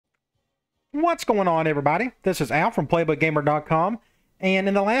What's going on, everybody? This is Al from PlaybookGamer.com, and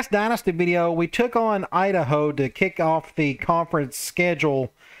in the last Dynasty video, we took on Idaho to kick off the conference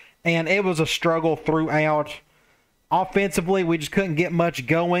schedule, and it was a struggle throughout. Offensively, we just couldn't get much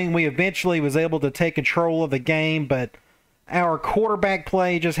going. We eventually was able to take control of the game, but our quarterback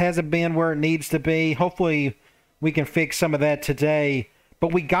play just hasn't been where it needs to be. Hopefully, we can fix some of that today.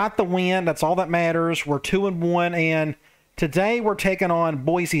 But we got the win. That's all that matters. We're 2-1, and today we're taking on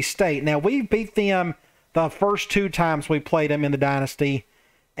Boise State. Now, we beat them the first two times we played them in the Dynasty,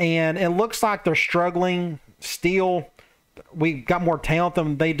 and it looks like they're struggling still. We got more talent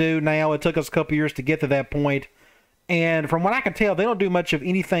than they do now. It took us a couple years to get to that point. And from what I can tell, they don't do much of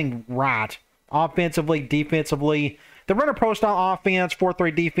anything right. Offensively, defensively. They run a pro-style offense,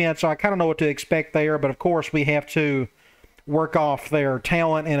 4-3 defense, so I kind of know what to expect there. But, of course, we have to work off their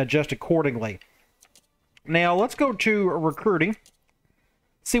talent and adjust accordingly. Now, let's go to recruiting.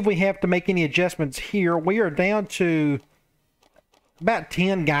 See if we have to make any adjustments here. We are down to about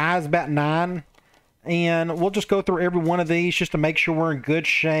 10 guys, about 9. And we'll just go through every one of these just to make sure we're in good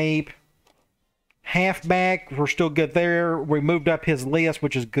shape. Halfback, we're still good there. We moved up his list,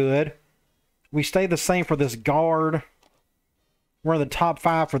 which is good. We stay the same for this guard. We're in the top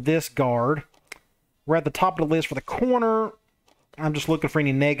 5 for this guard. We're at the top of the list for the corner. I'm just looking for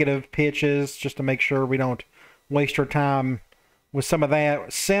any negative pitches just to make sure we don't waste our time with some of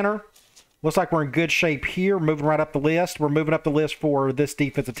that. Center, looks like we're in good shape here. Moving right up the list. We're moving up the list for this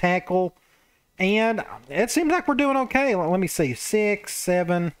defensive tackle. And it seems like we're doing okay. Let me see. 6,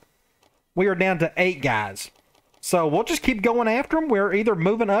 7. We are down to 8 guys. So we'll just keep going after them. We're either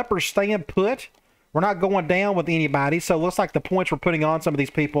moving up or staying put. We're not going down with anybody. So it looks like the points we're putting on some of these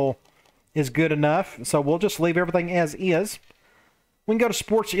people is good enough. So we'll just leave everything as is. We can go to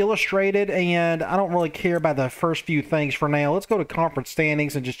Sports Illustrated, and I don't really care about the first few things for now. Let's go to conference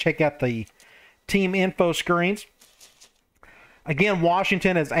standings and just check out the team info screens. Again,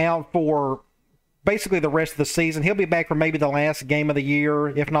 Washington is out for basically the rest of the season. He'll be back for maybe the last game of the year,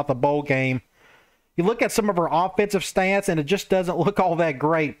 if not the bowl game. You look at some of our offensive stats, and it just doesn't look all that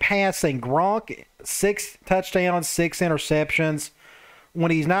great. Passing, Gronk, 6 touchdowns, 6 interceptions.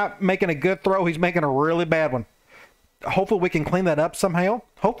 When he's not making a good throw, he's making a really bad one. Hopefully we can clean that up somehow.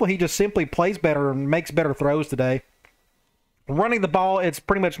 Hopefully he just simply plays better and makes better throws today. Running the ball, it's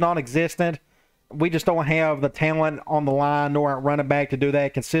pretty much non-existent. We just don't have the talent on the line nor at running back to do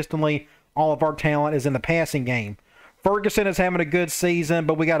that consistently. All of our talent is in the passing game. Ferguson is having a good season,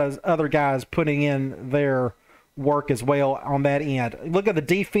 but we got other guys putting in their work as well on that end. Look at the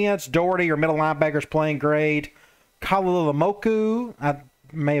defense. Doherty, our middle linebacker, is playing great. Kalalamoku, I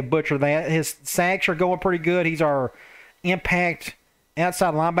may have butchered that. His sacks are going pretty good. He's our impact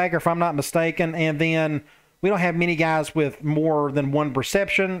outside linebacker, if I'm not mistaken. And then we don't have many guys with more than 1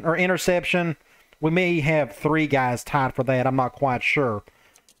 reception or interception. We may have 3 guys tied for that. I'm not quite sure.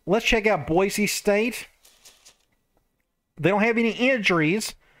 Let's check out Boise State. They don't have any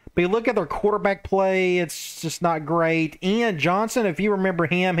injuries, but you look at their quarterback play, it's just not great. Ian Johnson, if you remember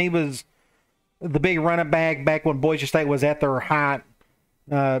him, he was the big running back when Boise State was at their height,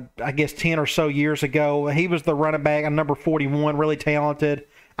 I guess 10 or so years ago. He was the running back on number 41, really talented.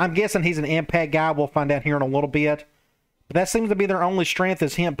 I'm guessing he's an impact guy. We'll find out here in a little bit. But that seems to be their only strength,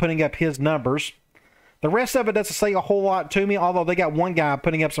 is him putting up his numbers. The rest of it doesn't say a whole lot to me, although they got one guy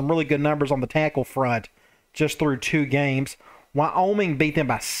putting up some really good numbers on the tackle front just through 2 games. Wyoming beat them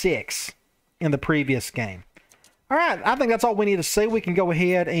by 6 in the previous game. All right, I think that's all we need to see. We can go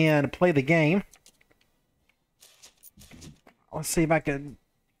ahead and play the game. Let's see if I can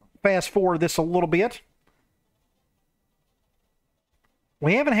fast forward this a little bit.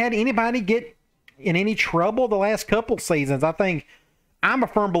 We haven't had anybody get in any trouble the last couple seasons. I think I'm a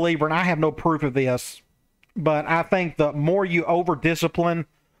firm believer, and I have no proof of this, but I think the more you over-discipline,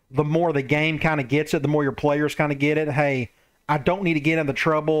 the more the game kind of gets it, the more your players kind of get it. Hey, I don't need to get into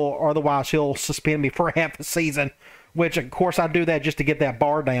trouble, or otherwise he'll suspend me for half the season, which, of course, I do that just to get that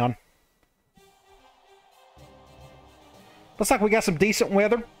bar down. Looks like we got some decent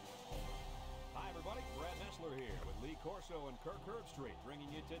weather. Hi, everybody. Brad Nessler here with Lee Corso and Kirk Herbstreit,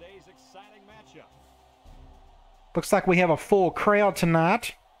 bringing you today's exciting matchup. Looks like we have a full crowd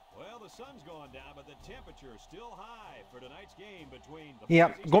tonight. Well, the sun's gone down, but the temperature is still high for tonight's game between the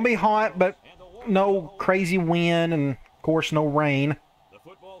Yep, going to be hot, but no crazy wind and, of course, no rain. The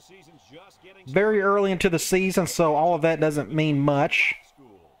football season's just getting Very early into the season, so all of that doesn't mean much.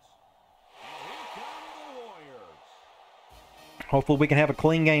 Hopefully we can have a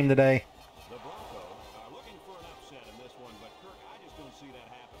clean game today. The Broncos are looking for an upset in this one, but Kirk, I just don't see that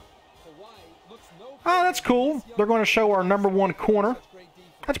happens. Oh, that's cool. They're going to show our number 1 corner.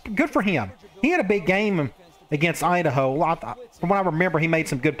 That's good for him. He had a big game against Idaho. From what I remember, he made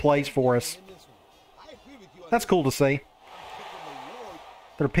some good plays for us. That's cool to see.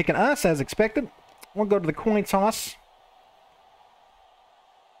 They're picking us as expected. We'll go to the coin toss.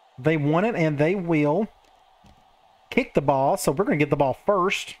 They won it, and they will kick the ball, so we're going to get the ball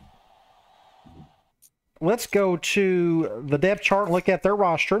first. Let's go to the depth chart and look at their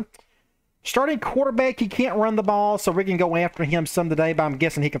roster. Starting quarterback, he can't run the ball, so we can go after him some today, but I'm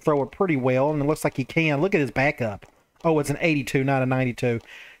guessing he can throw it pretty well, and it looks like he can. Look at his backup. Oh, it's an 82, not a 92.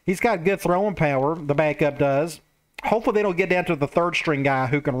 He's got good throwing power, the backup does. Hopefully they don't get down to the third-string guy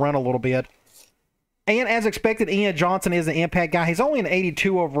who can run a little bit. And as expected, Ian Johnson is an impact guy. He's only an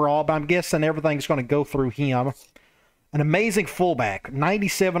 82 overall, but I'm guessing everything's going to go through him. An amazing fullback.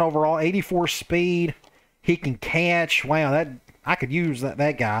 97 overall, 84 speed. He can catch. Wow, I could use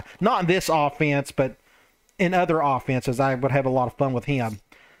that guy. Not in this offense, but in other offenses, I would have a lot of fun with him.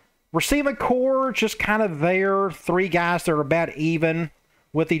 Receiving core, just kind of there. 3 guys that are about even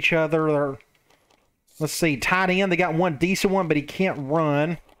with each other. Let's see, tight end, they got one decent one, but he can't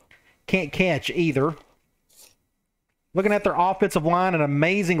run. Can't catch either. Looking at their offensive line, an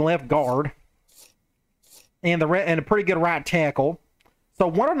amazing left guard. And a pretty good right tackle. So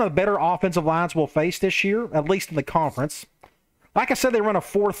one of the better offensive lines we'll face this year, at least in the conference. Like I said, they run a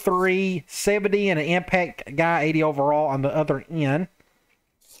 4-3, 70, and an impact guy, 80 overall on the other end.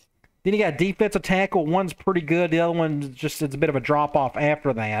 Then you got defensive tackle. One's pretty good. The other one just it's a bit of a drop-off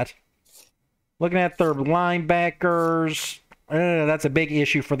after that. Looking at their linebackers, that's a big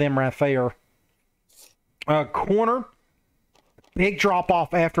issue for them right there. Corner, big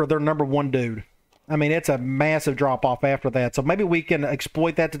drop-off after their number 1 dude. I mean, it's a massive drop-off after that. So maybe we can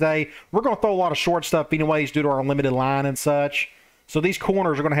exploit that today. We're going to throw a lot of short stuff anyways due to our limited line and such. So these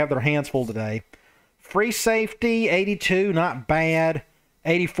corners are going to have their hands full today. Free safety, 82, not bad.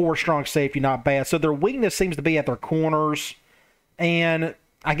 84 strong safety, not bad. So their weakness seems to be at their corners. And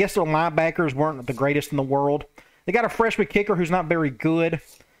I guess their linebackers weren't the greatest in the world. They got a freshman kicker who's not very good.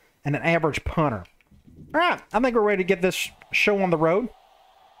 And an average punter. All right, I think we're ready to get this show on the road.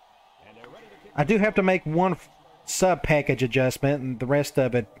 I do have to make one sub-package adjustment, and the rest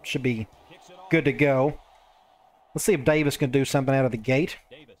of it should be good to go. Let's see if Davis can do something out of the gate.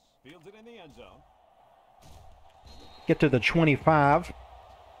 Get to the 25.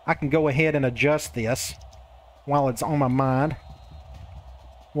 I can go ahead and adjust this while it's on my mind.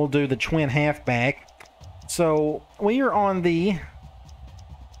 We'll do the twin halfback. So we are on the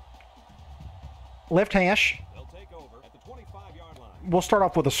left hash. We'll start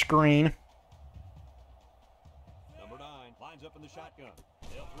off with a screen.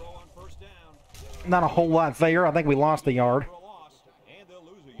 Not a whole lot there. I think we lost the yard.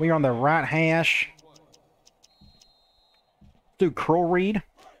 We're on the right hash. Do curl read.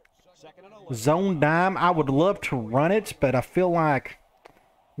 Zone dime. I would love to run it, but I feel like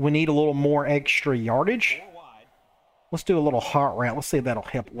we need a little more extra yardage. Let's do a little hot route. Let's see if that'll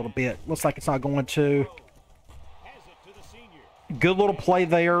help a little bit. Looks like it's not going to. Good little play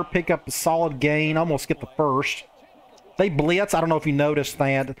there. Pick up a solid gain. Almost get the first. They blitz. I don't know if you noticed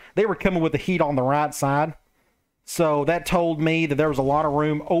that. They were coming with the heat on the right side. So that told me that there was a lot of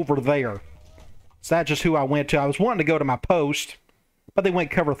room over there. So that's just who I went to. I was wanting to go to my post, but they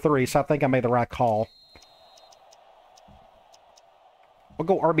went cover 3, so I think I made the right call. We'll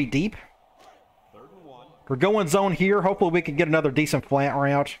go RB deep. We're going zone here. Hopefully we can get another decent flat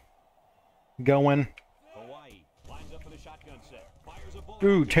route going.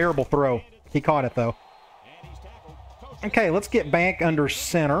 Ooh, terrible throw. He caught it, though. Okay, let's get back under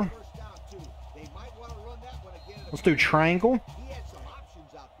center. Let's do triangle.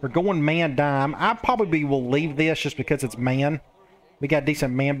 We're going man dime. I probably will leave this just because it's man. We got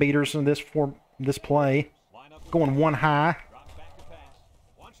decent man beaters in this play. Going one high.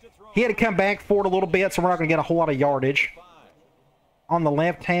 He had to come back for it a little bit, so we're not going to get a whole lot of yardage. On the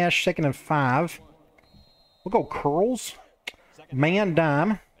left hash, 2nd and 5. We'll go curls. Man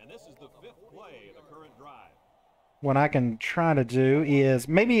dime. What I can try to do is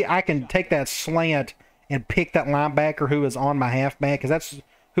to I can take that slant and pick that linebacker who is on my halfback, because that's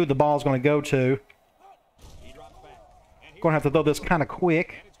who the ball is going to go to. Going to have to throw this kind of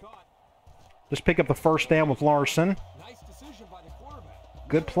quick. Just pick up the first down with Larson.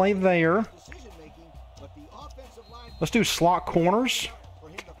 Good play there. Let's do slot corners.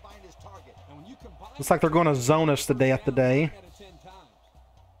 Looks like they're going to zone us to death today.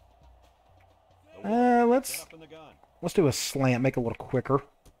 Let's do a slant, make it a little quicker.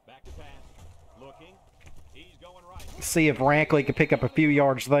 See if Rackley can pick up a few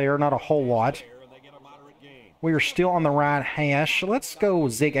yards there, not a whole lot. We are still on the right hash. Let's go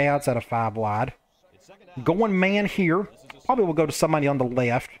zig outs out of 5 wide. Going man here. Probably will go to somebody on the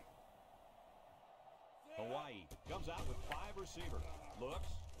left.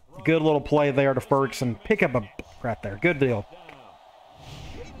 Good little play there to Ferguson. Pick up a right there. Good deal.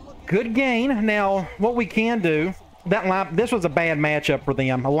 Good gain. Now, what we can do, this was a bad matchup for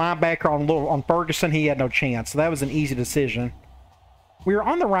them. A linebacker on Ferguson, he had no chance. So that was an easy decision. We are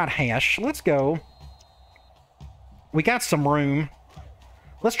on the right hash. Let's go. We got some room.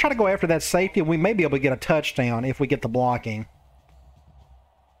 Let's try to go after that safety, and we may be able to get a touchdown if we get the blocking.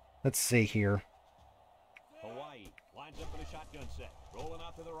 Let's see here.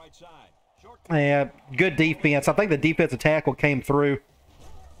 Yeah, good defense. I think the defensive tackle came through.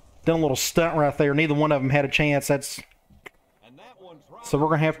 Done a little stunt right there. Neither one of them had a chance. So we're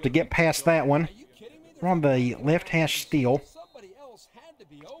going to have to get past that one. We're on the left hash steal.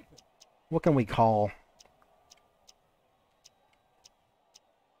 What can we call?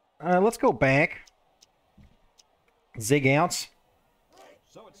 Let's go back. Zig outs.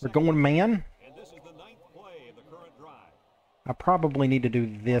 We're going man. I probably need to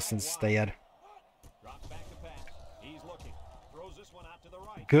do this instead.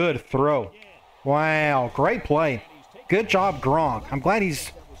 Good throw. Wow, great play. Good job, Gronk. I'm glad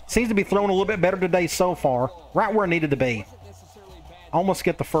seems to be throwing a little bit better today so far. Right where it needed to be. Almost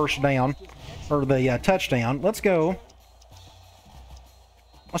get the first down, or the touchdown. Let's go.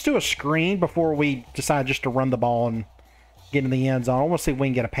 Let's do a screen before we decide just to run the ball and get in the end zone. I want to see if we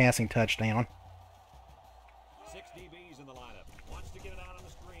can get a passing touchdown.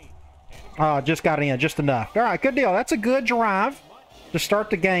 Just got in, just enough. All right, good deal. That's a good drive to start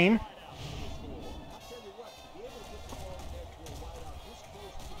the game.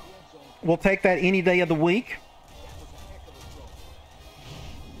 We'll take that any day of the week.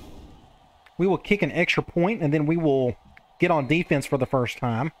 We will kick an extra point, and then we will get on defense for the first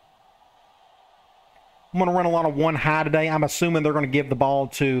time. I'm going to run a lot of one high today. I'm assuming they're going to give the ball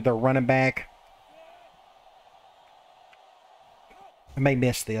to their running back. I may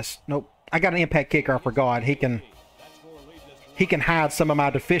miss this. Nope. I got an impact kicker. I forgot. He can hide some of my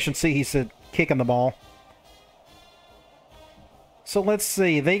deficiency. He said kicking the ball. So let's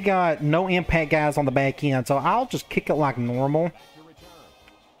see. They got no impact guys on the back end. So I'll just kick it like normal.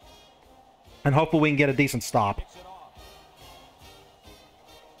 And hopefully we can get a decent stop.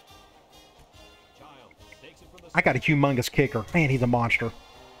 I got a humongous kicker. Man, he's a monster.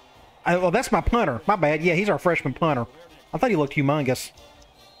 Well, that's my punter. My bad. Yeah, he's our freshman punter. I thought he looked humongous.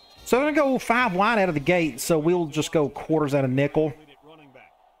 So they're going to go 5 wide out of the gate, so we'll just go quarters out of nickel.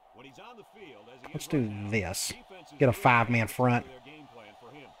 Let's do this. Get a 5-man front.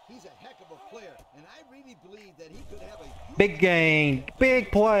 Big gain.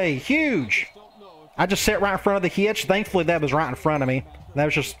 Big play. Huge. I just sat right in front of the hitch. Thankfully, that was right in front of me. That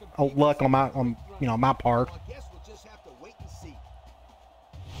was just a luck on my part.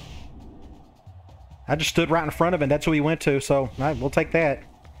 I just stood right in front of him. That's who he went to, so we'll take that.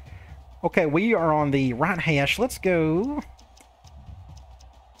 Okay, we are on the right hash. Let's go.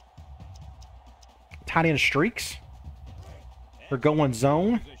 Tight end streaks. They're going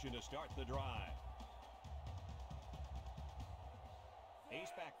zone.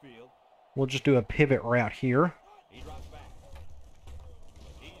 We'll just do a pivot route here.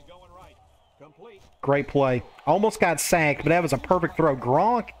 Great play. Almost got sacked, but that was a perfect throw.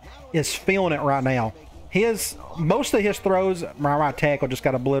 Gronk is feeling it right now. Most of his throws, my right tackle just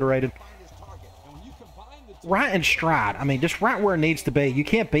got obliterated. Right in stride. I mean, just right where it needs to be. You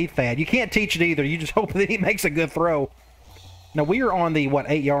can't beat that. You can't teach it either. You just hope that he makes a good throw. Now, we are on the,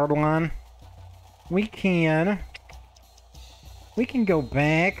 8-yard line. We can go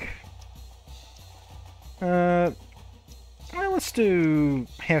back. Let's do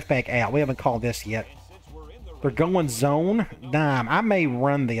halfback out. We haven't called this yet. They're going zone. Dime. I may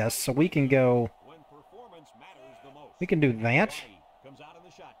run this, so we can go. We can do that.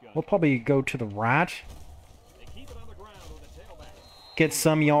 We'll probably go to the right. Get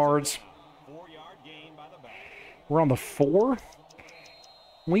some yards. We're on the 4.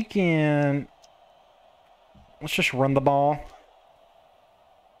 We can. Let's just run the ball.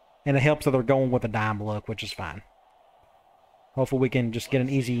 And it helps that they're going with a dime look, which is fine. Hopefully we can just get an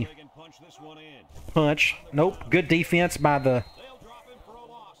easy punch. Nope. Good defense by the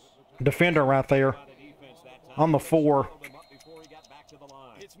defender right there. On the 4.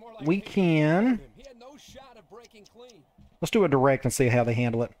 We can. Let's do a direct and see how they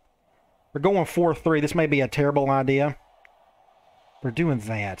handle it. We're going 4-3. This may be a terrible idea. We're doing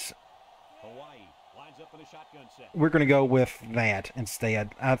that. We're going to go with that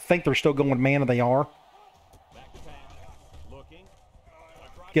instead. I think they're still going man, and they are.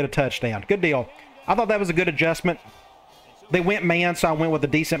 get a touchdown. Good deal. I thought that was a good adjustment. They went man, so I went with a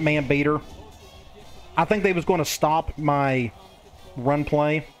decent man beater. I think they was going to stop my run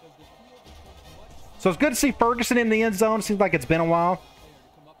play. So it's good to see Ferguson in the end zone. Seems like it's been a while.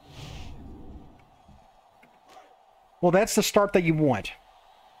 Well, that's the start that you want.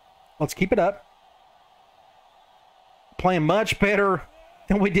 Let's keep it up. Playing much better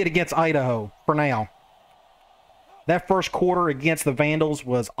than we did against Idaho for now. That first quarter against the Vandals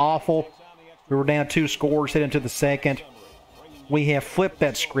was awful. We were down 2 scores, heading into the second. We have flipped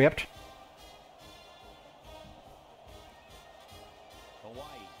that script.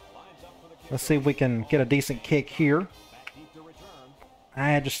 Let's see if we can get a decent kick here.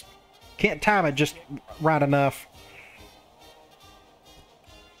 I just can't time it just right enough.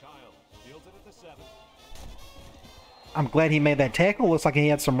 I'm glad he made that tackle. Looks like he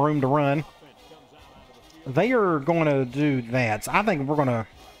had some room to run. They are going to do that. So I think we're going to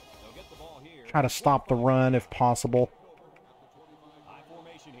try to stop the run if possible.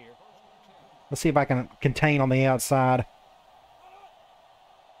 Let's see if I can contain on the outside.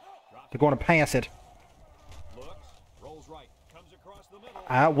 They're going to pass it.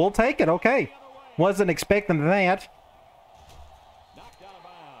 We'll take it. Okay. Wasn't expecting that.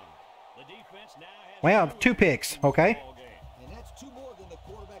 Well, 2 picks. Okay.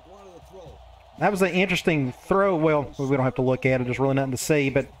 That was an interesting throw. Well, we don't have to look at it. There's really nothing to see,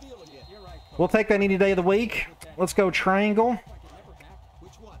 but we'll take that any day of the week. Let's go triangle.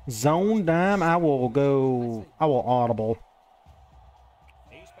 Zone dime. I will audible.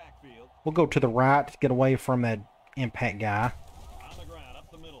 We'll go to the right to get away from that impact guy.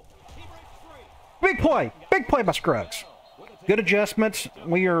 Big play. Big play by Scruggs. Good adjustments.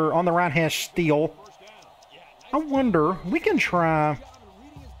 We are on the right hash steal. I wonder, we can try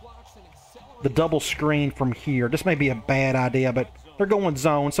the double screen from here. This may be a bad idea, but they're going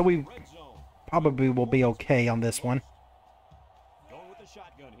zone, so we probably will be okay on this one.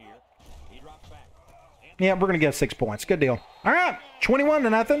 Yeah, we're going to get 6 points. Good deal. All right,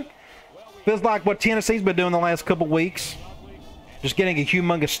 21-0. Feels like what Tennessee's been doing the last couple weeks. Just getting a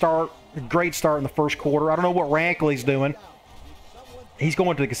humongous start. A great start in the first quarter. I don't know what Rackley's doing. He's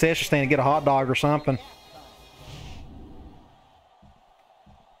going to the concession stand and get a hot dog or something.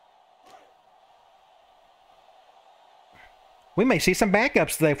 We may see some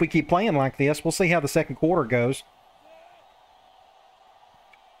backups today if we keep playing like this. We'll see how the second quarter goes.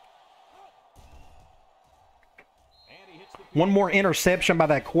 One more interception by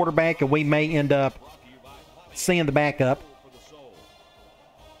that quarterback, and we may end up seeing the backup.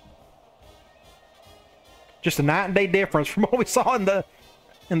 Just a night and day difference from what we saw in the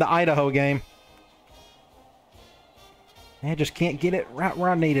Idaho game. I just can't get it right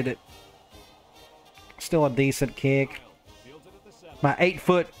where I needed it. Still a decent kick. My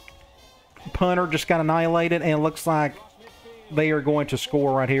 8-foot punter just got annihilated, and it looks like they are going to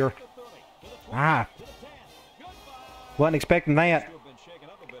score right here. Wasn't expecting that.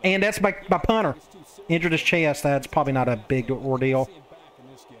 And that's my punter. Injured his chest. That's probably not a big ordeal.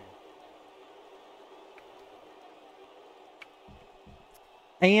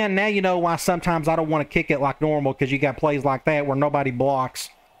 And now you know why sometimes I don't want to kick it like normal, because you got plays like that where nobody blocks.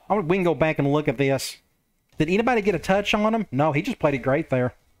 We can go back and look at this. Did anybody get a touch on him? No, he just played it great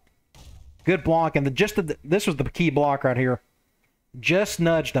there. Good block. And this was the key block right here. Just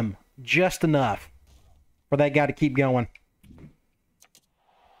nudged him. Just enough for that guy to keep going.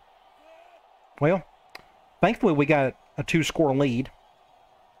 Well, thankfully we got a 2-score lead.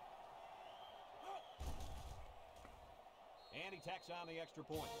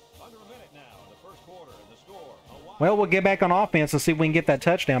 Well, we'll get back on offense and see if we can get that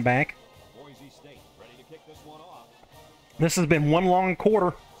touchdown back. This has been one long quarter.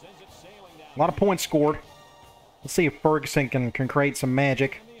 A lot of points scored. Let's see if Ferguson can create some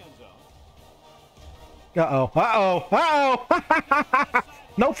magic. Uh-oh. Uh-oh. Uh-oh.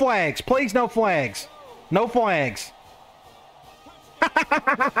 No flags. Please, no flags. No flags.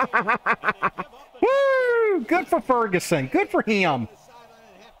 Woo! Good for Ferguson. Good for him.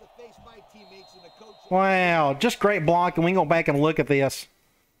 Wow. Just great block, and we can go back and look at this.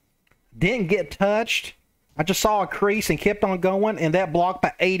 Didn't get touched. I just saw a crease and kept on going, and that block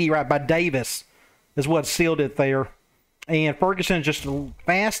by 80 right by Davis is what sealed it there. And Ferguson's just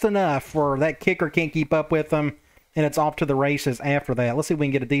fast enough where that kicker can't keep up with him, and it's off to the races after that. Let's see if we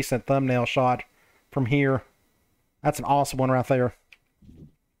can get a decent thumbnail shot from here. That's an awesome one right there.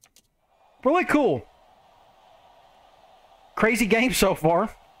 Really cool. Crazy game so far.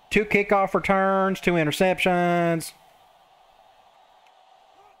 2 kickoff returns, 2 interceptions.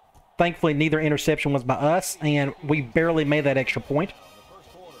 Thankfully, neither interception was by us, and we barely made that extra point.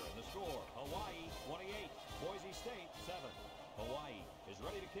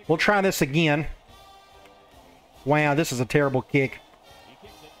 We'll try this again. Wow, this is a terrible kick.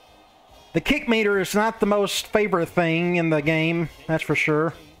 The kick meter is not the most favorite thing in the game, that's for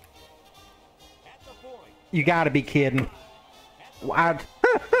sure. You gotta be kidding. Wow,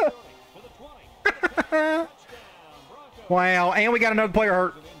 and we got another player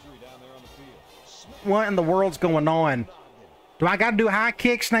hurt. What in the world's going on? Do I gotta do high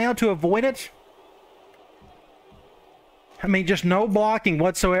kicks now to avoid it? I mean, just no blocking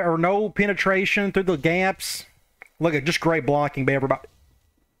whatsoever, or no penetration through the gaps. Look at just great blocking by everybody.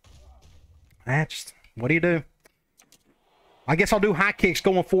 That's, what do you do? I guess I'll do high kicks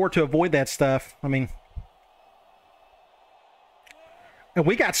going forward to avoid that stuff. I mean, and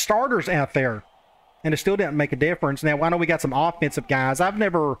we got starters out there, and it still didn't make a difference. Now, I know we got some offensive guys. I've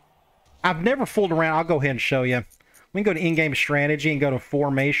never fooled around. I'll go ahead and show you. We can go to in-game strategy and go to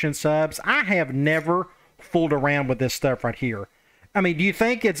formation subs. I have never fooled around with this stuff right here. I mean, do you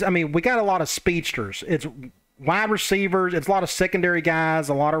think it's, I mean, we got a lot of speedsters. It's wide receivers. It's a lot of secondary guys,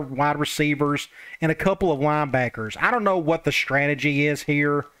 a lot of wide receivers, and a couple of linebackers. I don't know what the strategy is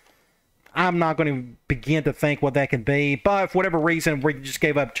here. I'm not going to begin to think what that could be. But for whatever reason, we just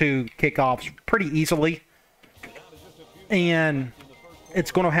gave up 2 kickoffs pretty easily. And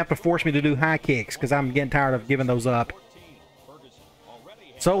it's going to have to force me to do high kicks because I'm getting tired of giving those up.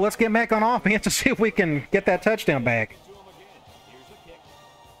 So let's get back on offense and see if we can get that touchdown back.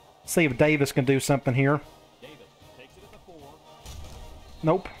 See if Davis can do something here.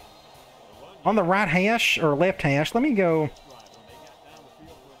 Nope. On the right hash, or left hash, let me go.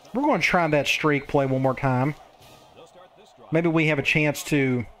 We're going to try that streak play one more time. Maybe we have a chance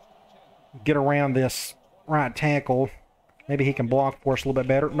to get around this right tackle. Maybe he can block for us a little bit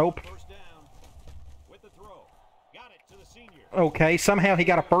better. Nope. Okay, somehow he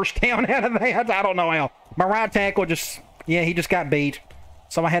got a first down out of that. I don't know how. My right tackle just, yeah, he just got beat.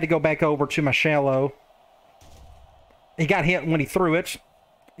 So I had to go back over to my shallow. He got hit when he threw it,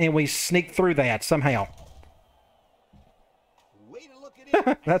 and we sneaked through that somehow.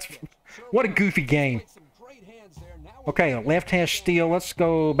 That's, what a goofy game. Okay, left hash steal. Let's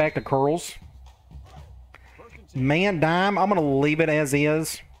go back to curls. Man dime, I'm going to leave it as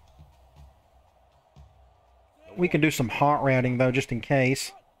is. We can do some hot routing, though, just in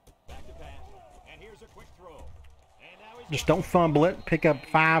case. Just don't fumble it. Pick up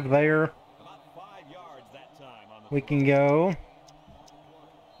 5 there. We can go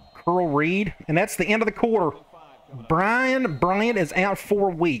curl read. And that's the end of the quarter. Brian Bryant is out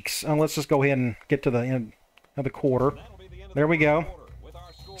 4 weeks. Let's just go ahead and get to the end of the quarter. There we go.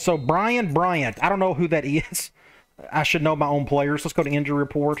 So Brian Bryant. I don't know who that is. I should know my own players. Let's go to injury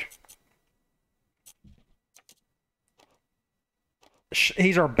report.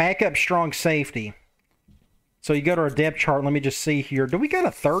 He's our backup strong safety. So you go to our depth chart. Let me just see here. Do we got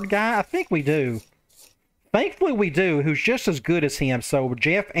a third guy? I think we do. Thankfully we do, who's just as good as him. So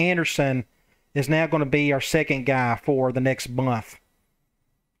Jeff Anderson is now going to be our second guy for the next month.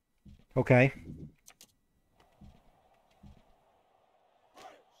 Okay.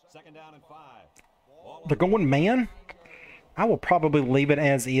 Second down and 5. They're going man. I will probably leave it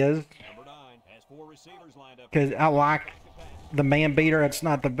as is. Because I like the man beater. It's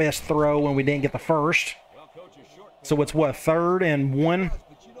not the best throw when we didn't get the first. So it's what, 3rd and 1?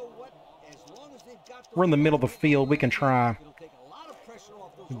 We're in the middle of the field. We can try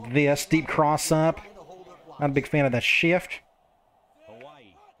this deep cross up. Not a big fan of that shift.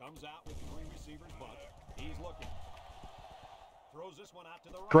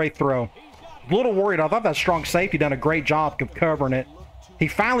 Great throw. A little worried. I thought that strong safety done a great job of covering it. He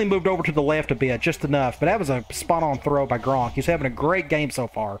finally moved over to the left a bit, just enough. But that was a spot-on throw by Gronk. He's having a great game so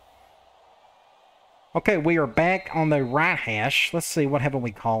far. Okay, we are back on the right hash. Let's see, what haven't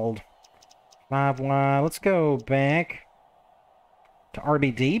we called? 5 wide. Let's go back to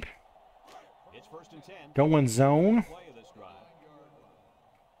RB deep. Go in zone.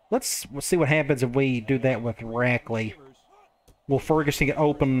 We'll see what happens if we do that with Rackley. Will Ferguson get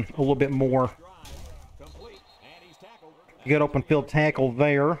open a little bit more? Good open field tackle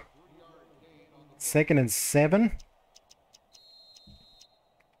there. 2nd and 7.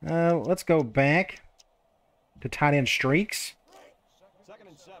 Let's go back to tight end streaks.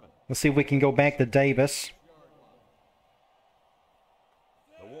 Let's see if we can go back to Davis.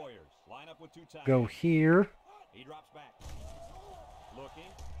 Go here.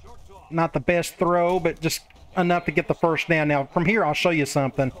 Not the best throw, but just enough to get the first down. Now, from here, I'll show you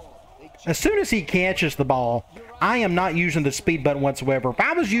something. As soon as he catches the ball, I am not using the speed button whatsoever. If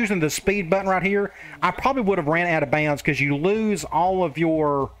I was using the speed button right here, I probably would have ran out of bounds because you lose all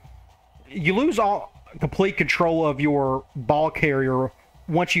complete control of your ball carrier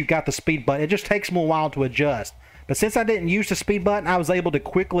once you got the speed button. It just takes them a while to adjust. But since I didn't use the speed button, I was able to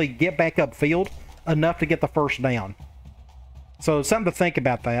quickly get back upfield enough to get the first down. So something to think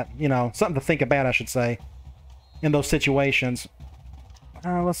about that. You know, something to think about, I should say, in those situations.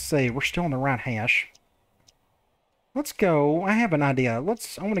 Let's see. We're still on the right hash. Let's go. I have an idea. I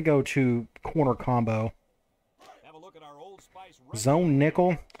want to go to corner combo. Have a look at our Old Spice Zone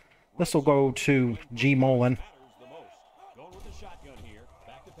nickel. This will go to G. Mullen. Going with the shotgun here.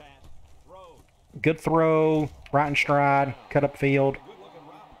 Back to pass. Throw. Good throw. Right in stride. Cut up field.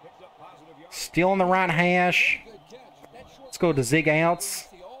 Still on the right hash. Let's go to zig outs.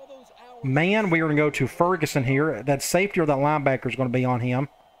 Man, we're going to go to Ferguson here. That safety or that linebacker is going to be on him.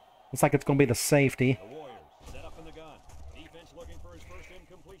 Looks like it's going to be the safety.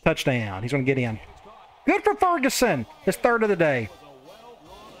 Touchdown. He's going to get in. Good for Ferguson. His third of the day.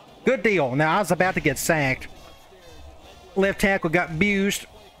 Good deal. Now, I was about to get sacked. Left tackle got abused.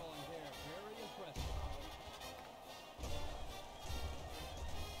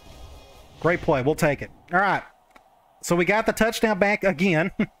 Great play. We'll take it. All right. So we got the touchdown back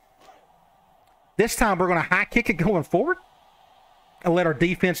again. This time we're going to high kick it going forward and let our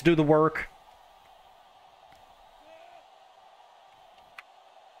defense do the work.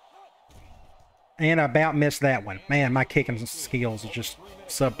 And I about missed that one. Man, my kicking skills are just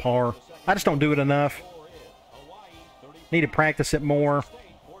subpar. I just don't do it enough. Need to practice it more.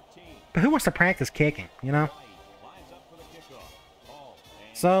 But who wants to practice kicking, you know?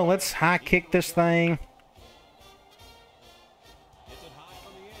 So let's high kick this thing.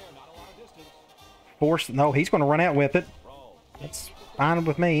 Force. No, he's going to run out with it. That's fine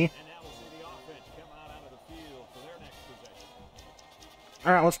with me.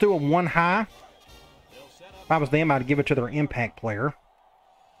 All right, let's do a one high. If I was them, I'd give it to their impact player.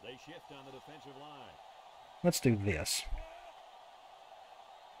 Let's do this.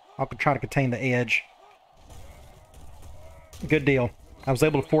 I'll try to contain the edge. Good deal. I was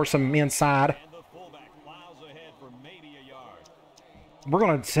able to force him inside. We're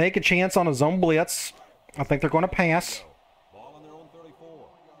going to take a chance on a zone blitz. I think they're going to pass.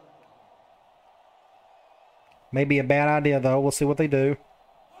 Maybe a bad idea, though. We'll see what they do.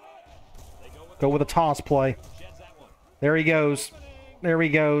 Go with a toss play. There he goes. There he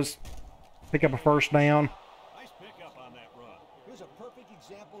goes. Pick up a first down.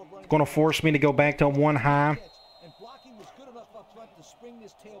 Going to force me to go back to one high.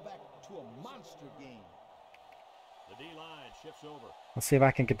 Let's see if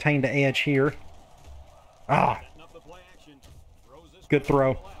I can contain the edge here. Ah. Good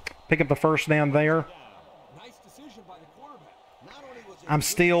throw. Pick up the first down there. I'm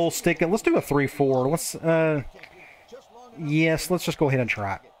still sticking. Let's do a 3-4. Let's, yes, let's just go ahead and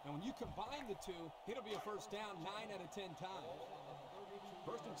try it. And when you combine the two, it'll be a first down 9 out of 10 times.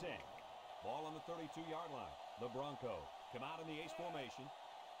 First and 10. Ball on the 32-yard line. The Broncos come out in the ace formation.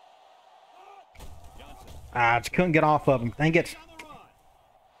 Johnson. I just couldn't get off of him. Dang it.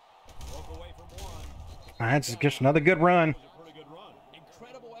 That's just another good run.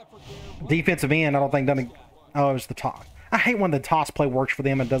 Defensive end, I don't think done a, oh, it was the toss. I hate when the toss play works for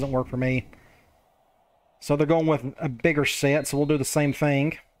them and doesn't work for me. So they're going with a bigger set, so we'll do the same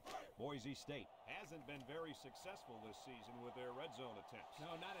thing. Boise State hasn't been very successful this season with their red zone attempts. No,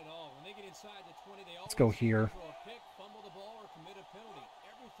 not at all. When they get inside the 20, they let's go here. throw a pick, fumble the ball, or commit a penalty.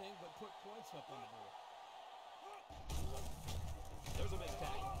 Everything but put points up on the board. There's a missed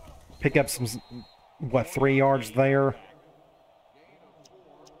tackle. Pick up some, what, 3 yards there.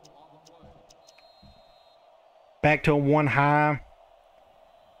 Back to a one high.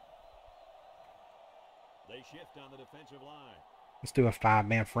 They shift on the defensive line. Let's do a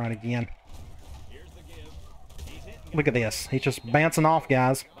 5-man front again. Look at this. He's just bouncing off,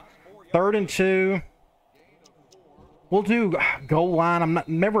 guys. 3rd and 2. We'll do goal line. I'm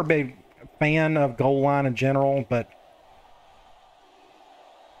never a big fan of goal line in general, but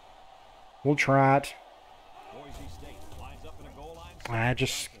we'll try it.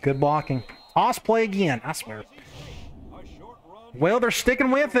 Just good blocking. Toss play again, I swear. Well, they're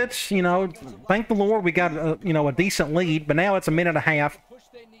sticking with it. You know, thank the Lord we got a decent lead, but now it's a minute and a half.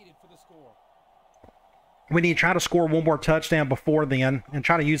 We need to try to score one more touchdown before then and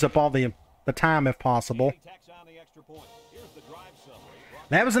try to use up all the time if possible.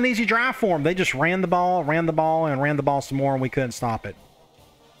 That was an easy drive for them. They just ran the ball, and ran the ball some more, and we couldn't stop it.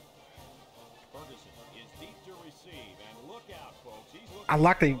 I'd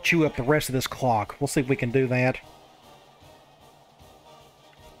like to chew up the rest of this clock. We'll see if we can do that.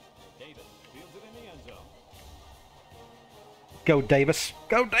 Go, Davis.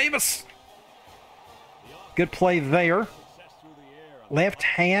 Go, Davis! Good play there. Left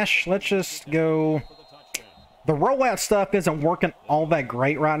hash. Let's just go. The rollout stuff isn't working all that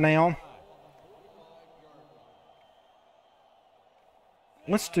great right now.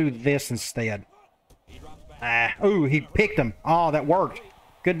 Let's do this instead. Ooh, he picked him. Oh, that worked.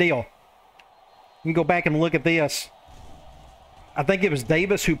 Good deal. You can go back and look at this. I think it was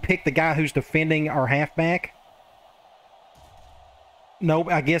Davis who picked the guy who's defending our halfback. Nope,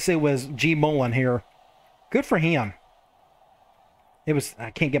 I guess it was G. Mullen here. Good for him. It was, I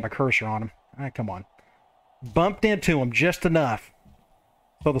can't get my cursor on him. All right, come on. Bumped into him just enough.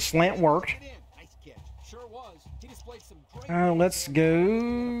 So the slant worked. Let's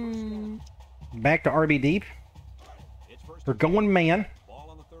go back to RB deep. They're going man.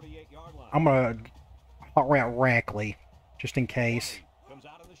 I'm going to hot route Rackley just in case.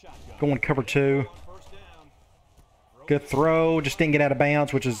 Going cover 2. Good throw. Just didn't get out of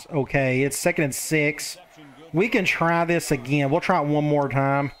bounds, which is okay. It's 2nd and 6. We can try this again. We'll try it one more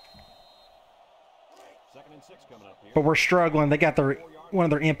time. But we're struggling. They got one of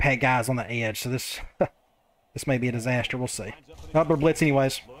their impact guys on the edge, so this this may be a disaster. We'll see. Oh, they're blitz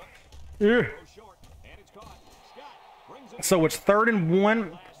anyways. Ugh. So it's 3rd and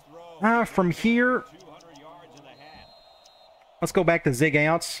 1. From here, let's go back to zig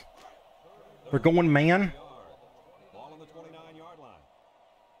outs. We're going man.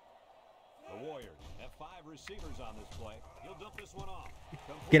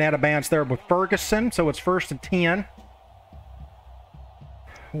 Get out of bounds there with Ferguson, so it's 1st and 10.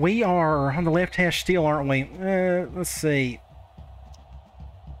 We are on the left hash still, aren't we? Let's see.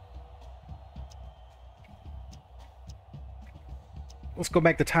 Let's go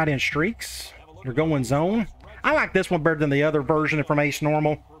back to tight end streaks. You're going zone. I like this one better than the other version from Ace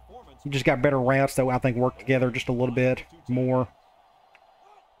Normal. You just got better routes that I think work together just a little bit more.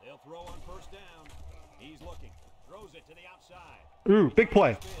 Ooh, big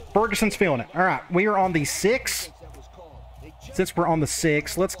play. Ferguson's feeling it. All right, we are on the 6. Since we're on the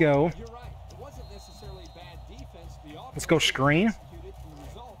 6, let's go. Let's go screen.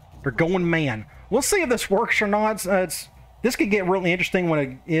 They're going man. We'll see if this works or not. This could get really interesting when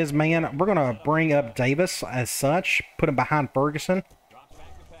it is man. We're going to bring up Davis as such. Put him behind Ferguson.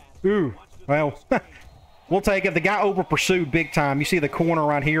 Ooh, well, we'll take it. The guy over-pursued big time. You see the corner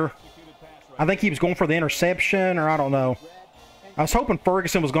right here? I think he was going for the interception, or I don't know. I was hoping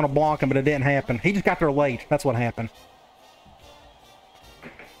Ferguson was going to block him, but it didn't happen. He just got there late. That's what happened.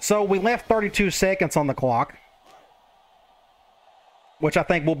 So we left 32 seconds on the clock, which I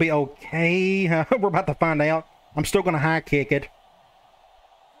think will be okay. We're about to find out. I'm still going to high kick it.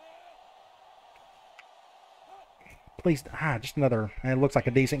 Please, just another. It looks like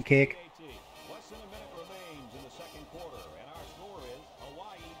a decent kick.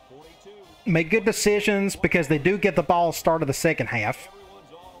 Make good decisions because they do get the ball start of the second half.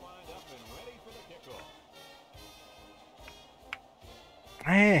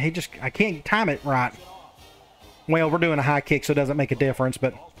 I can't time it right. Well, we're doing a high kick, so it doesn't make a difference,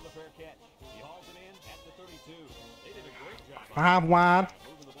 but 5 wide.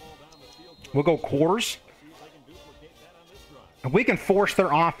 We'll go quarters. If we can force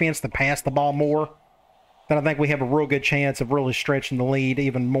their offense to pass the ball more, then I think we have a real good chance of really stretching the lead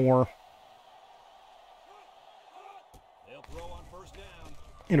even more.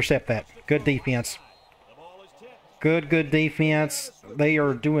 Intercept that. Good defense. Good defense. They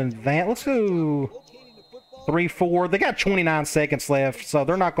are doing that. Let's go 3-4. They got 29 seconds left, so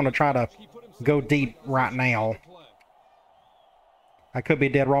they're not going to try to go deep right now. I could be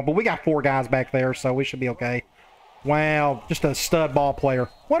dead wrong, but we got 4 guys back there, so we should be okay. Wow, just a stud ball player.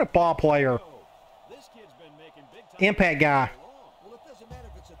 What a ball player. Impact guy.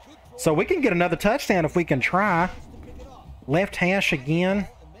 So we can get another touchdown if we can try. Left hash again.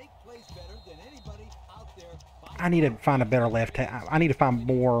 I need to find a better left hash. I need to find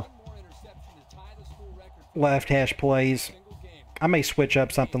more left hash plays. I may switch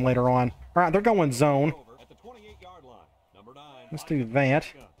up something later on. All right, they're going zone. Let's do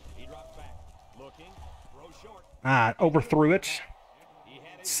that. Overthrew it.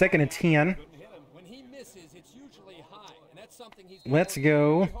 2nd and 10. Let's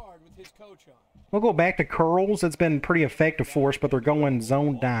go. We'll go back to curls. It's been pretty effective for us, but they're going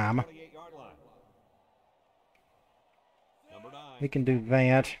zone dime. We can do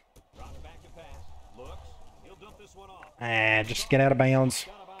that. Just get out of bounds.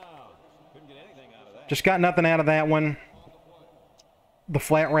 Just got nothing out of that one. The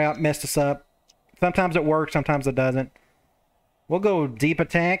flat route messed us up. Sometimes it works, sometimes it doesn't. We'll go deep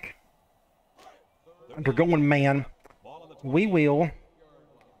attack. They're going man. We will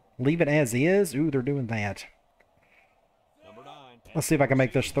leave it as is. Ooh, they're doing that. Let's see if I can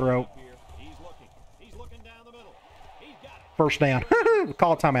make this throw. He's looking down the middle. He's got it. First down.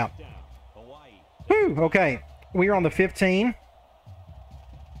 Call a timeout. Whew, okay. We are on the 15.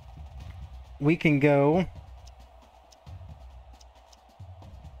 We can go.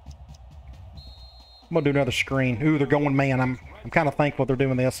 I'm going to do another screen. Ooh, they're going man. I'm kind of thankful they're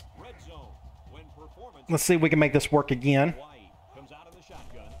doing this. Let's see if we can make this work again.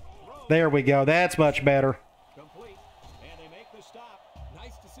 There we go. That's much better.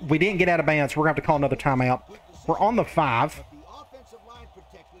 We didn't get out of bounds. We're going to have to call another timeout. We're on the 5.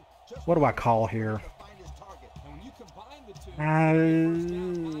 What do I call here?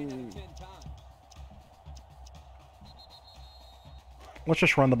 Let's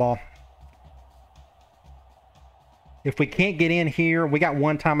just run the ball. If we can't get in here, we got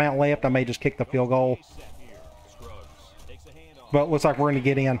one timeout left. I may just kick the field goal. But looks like we're going to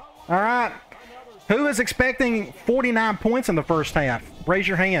get in. All right. Who is expecting 49 points in the first half? Raise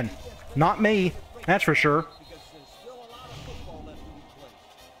your hand. Not me. That's for sure.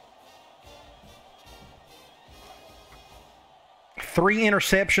 Three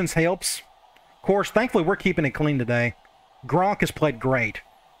interceptions helps. Of course, thankfully, we're keeping it clean today. Gronk has played great.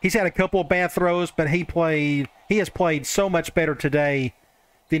 He's had a couple of bad throws, but he has played so much better today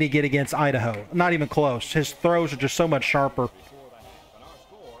than he did against Idaho. Not even close. His throws are just so much sharper.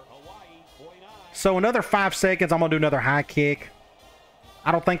 So another 5 seconds, I'm going to do another high kick.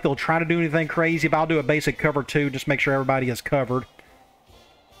 I don't think they'll try to do anything crazy, but I'll do a basic cover 2, just make sure everybody is covered.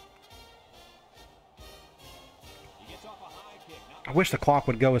 I wish the clock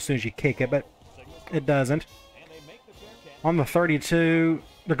would go as soon as you kick it, but it doesn't. On the 32,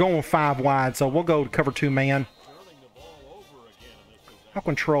 they're going 5 wide, so we'll go cover 2 man. I'll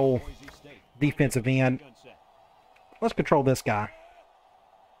control defensive end. Let's control this guy.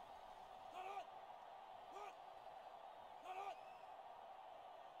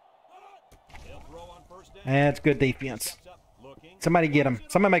 That's good defense. Somebody get him.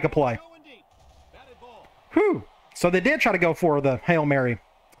 Somebody make a play. Whew. So they did try to go for the Hail Mary.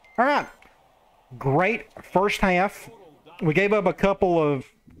 All right. Great first half. We gave up a couple of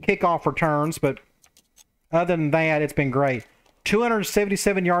kickoff returns, but other than that, it's been great.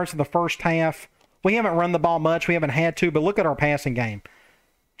 277 yards in the first half. We haven't run the ball much. We haven't had to, but look at our passing game.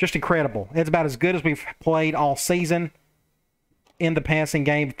 Just incredible. It's about as good as we've played all season in the passing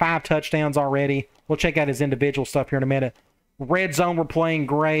game. 5 touchdowns already. We'll check out his individual stuff here in a minute. Red zone, we're playing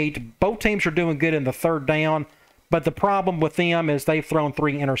great. Both teams are doing good in the third down, but the problem with them is they've thrown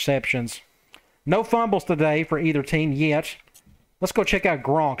 3 interceptions. No fumbles today for either team yet. Let's go check out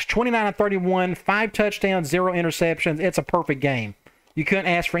Gronk's. 29-31, 5 touchdowns, 0 interceptions. It's a perfect game. You couldn't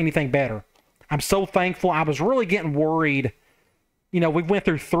ask for anything better. I'm so thankful. I was really getting worried. You know, we went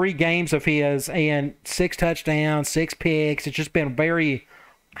through 3 games of his and 6 touchdowns, 6 picks. It's just been very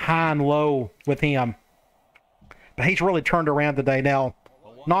high and low with him. But he's really turned around today. Now,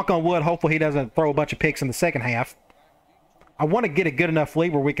 knock on wood, hopefully he doesn't throw a bunch of picks in the second half. I want to get a good enough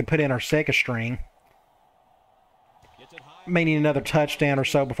lead where we can put in our second string. May need another touchdown or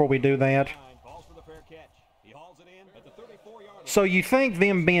so before we do that. So you think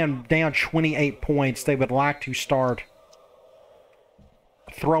them being down 28 points, they would like to start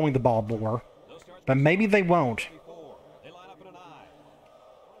throwing the ball more. But maybe they won't.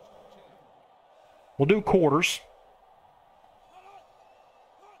 We'll do quarters.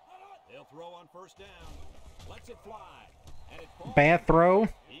 Bad throw.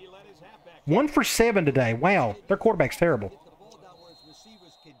 1 for 7 today. Wow, their quarterback's terrible.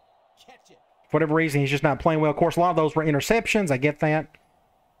 For whatever reason, he's just not playing well. Of course, a lot of those were interceptions. I get that.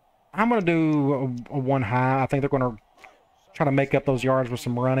 I'm going to do a 1 high. I think they're going to try to make up those yards with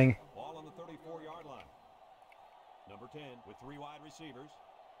some running.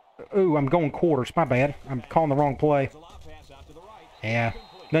 Ooh, I'm going quarters. My bad. I'm calling the wrong play. Yeah.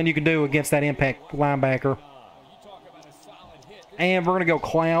 Nothing you can do against that impact linebacker. And we're going to go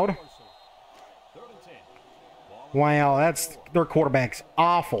cloud. Wow, that's their quarterback's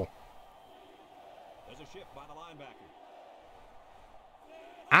awful.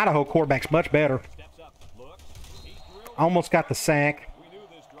 Idaho quarterback's much better. Almost got the sack.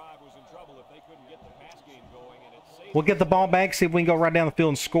 We'll get the ball back, see if we can go right down the field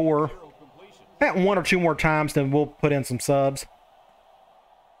and score. About 1 or 2 more times, then we'll put in some subs.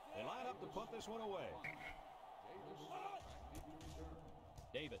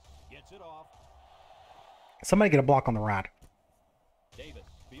 Somebody get a block on the right.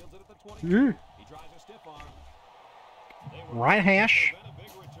 Right hash.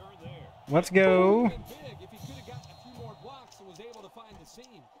 Let's go.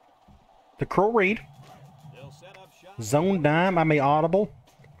 The curl read. Zone dime. I may audible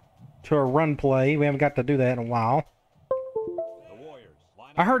to a run play. We haven't got to do that in a while.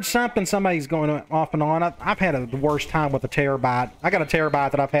 I heard something. Somebody's going off and on. I've had the worst time with a terabyte. I got a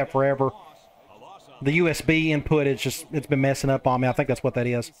terabyte that I've had forever. The USB input, it's been messing up on me. I think that's what that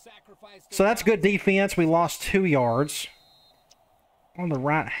is. So that's good defense. We lost 2 yards. On the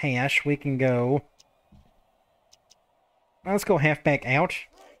right hash, we can go. Let's go halfback out.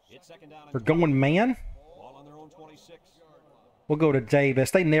 We're going man. We'll go to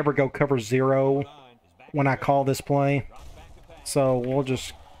Davis. They never go cover 0 when I call this play. So we'll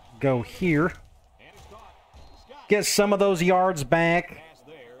just go here. Get some of those yards back.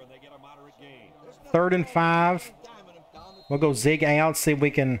 3rd and 5. We'll go zig out, see if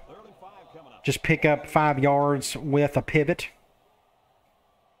we can just pick up 5 yards with a pivot.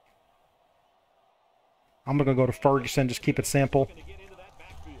 I'm going to go to Ferguson, just keep it simple.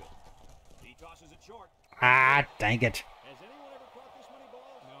 Ah, dang it.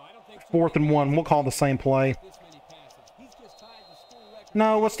 4th and 1. We'll call the same play.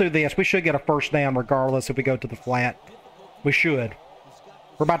 No, let's do this. We should get a first down regardless if we go to the flat. We should.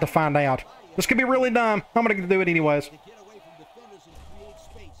 We're about to find out. This could be really dumb. I'm going to do it anyways.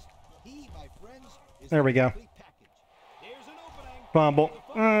 There we go. Fumble.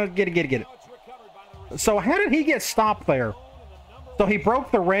 Get it. So how did he get stopped there? So he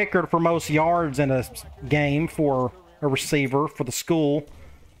broke the record for most yards in a game for a receiver for the school.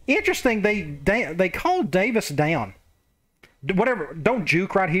 Interesting, they called Davis down. Whatever, don't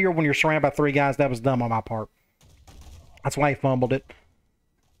juke right here when you're surrounded by 3 guys. That was dumb on my part. That's why he fumbled it.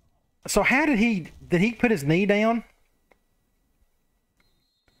 So how did he put his knee down?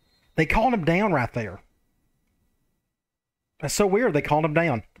 They called him down right there. That's so weird. They called him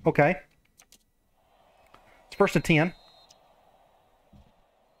down. Okay. It's 1st and 10.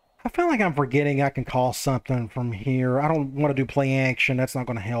 I feel like I'm forgetting I can call something from here. I don't want to do play action. That's not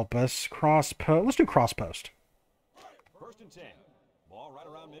going to help us. Cross post. Let's do cross post. 1st and 10. Ball right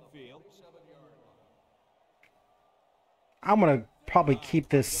around midfield. I'm going to probably keep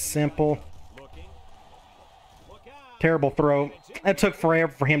this simple. Terrible throw. It took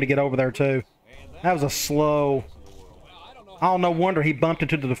forever for him to get over there, too. That was a slow... Oh, no wonder he bumped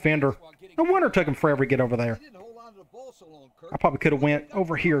into the defender. No wonder it took him forever to get over there. I probably could have went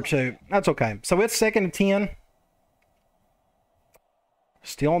over here, too. That's okay. So it's 2nd and 10.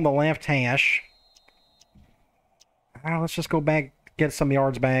 Still on the left hash. Let's just go back, get some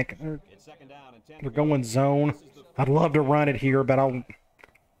yards back. They're going zone. I'd love to run it here, but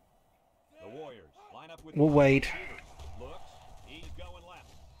we'll wait.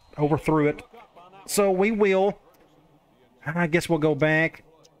 Overthrew it. So we will. I guess we'll go back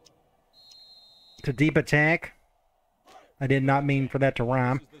to deep attack. I did not mean for that to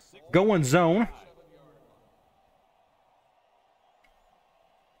rhyme. Going zone.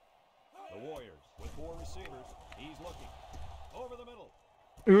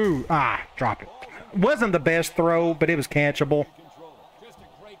 Ooh, drop it. Wasn't the best throw, but it was catchable.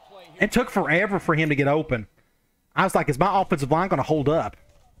 It took forever for him to get open. I was like, is my offensive line going to hold up?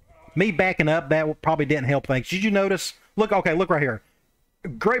 Me backing up, that probably didn't help things. Did you notice? Look, okay, look right here.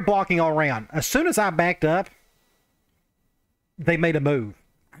 Great blocking all around. As soon as I backed up, they made a move.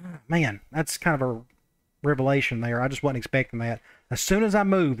 Man, that's kind of a revelation there. I just wasn't expecting that. As soon as I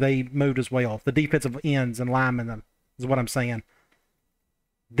moved, they moved as well. The defensive ends and linemen is what I'm saying.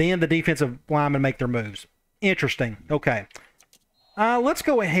 Then the defensive linemen make their moves. Interesting. Okay. Let's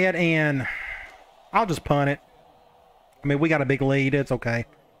go ahead and I'll just punt it. I mean, we got a big lead. It's okay.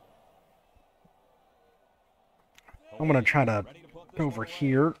 I'm going to try to go over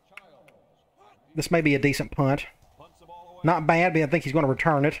here. This may be a decent punt. Not bad, but I think he's going to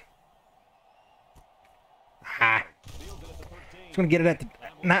return it. He's going to get it at the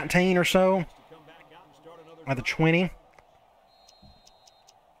 19 or so. At the 20.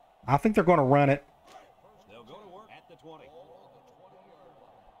 I think they're going to run it.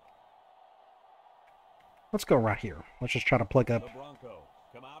 Let's go right here. Let's just try to plug up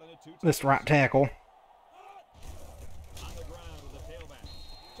this right tackle.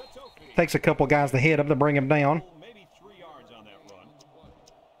 Takes a couple guys to hit him to bring him down.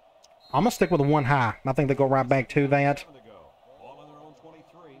 I'm going to stick with the 1 high. I think they go right back to that.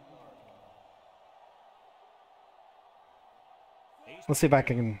 Let's see if I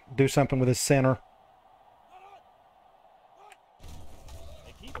can do something with his center.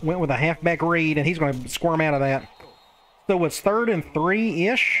 Went with a halfback read, and he's going to squirm out of that. So it's 3rd and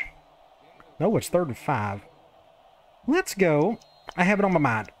 3-ish. No, it's 3rd and 5. Let's go. I have it on my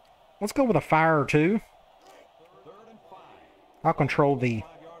mind. Let's go with a fire or two. I'll control the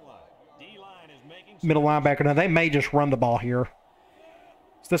middle linebacker. Now, they may just run the ball here.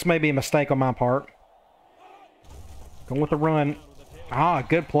 So this may be a mistake on my part. Going with the run. Ah,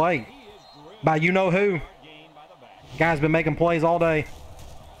 good play by you-know-who. Guy's been making plays all day.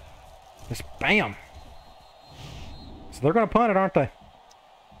 Just bam. So they're going to punt it, aren't they?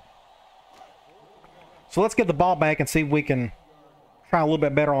 So let's get the ball back and see if we can try a little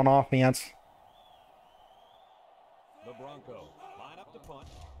bit better on offense. The Bronco line up to punt.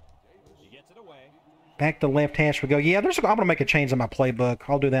 He gets it away. Back to left hash we go. Yeah, I'm going to make a change in my playbook.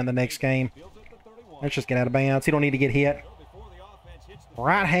 I'll do that in the next game. Let's just get out of bounds. He don't need to get hit.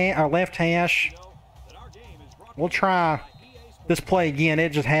 Right hash or left hash. We'll try this play again. It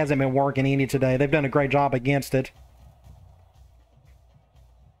just hasn't been working any today. They've done a great job against it.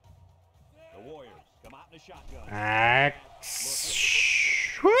 The Warriors come out in a shotgun.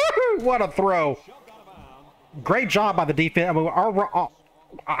 What a throw. Great job by the defense. I mean,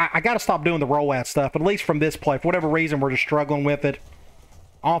 I got to stop doing the rollout stuff, at least from this play. For whatever reason, we're just struggling with it.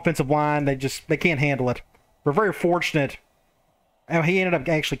 Offensive line, they can't handle it. We're very fortunate. Oh, he ended up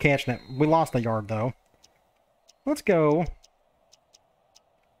actually catching it. We lost a yard, though. Let's go.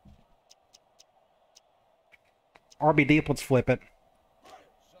 RB deep, let's flip it.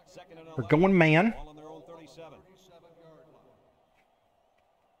 We're going man.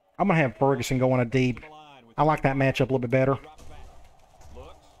 I'm going to have Ferguson going a deep. I like that matchup a little bit better.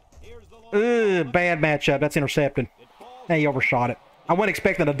 Ugh, bad matchup. That's intercepted. Hey, he overshot it. I wasn't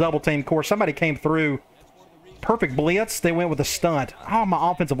expecting a double team. Of course, somebody came through. Perfect blitz. They went with a stunt. Oh,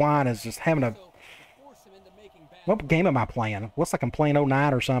 my offensive line is just having a... What game am I playing? Looks like I'm playing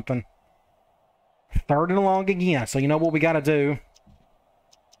 09 or something. 3rd and long again. So you know what we got to do.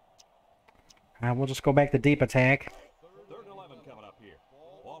 We'll just go back to deep attack.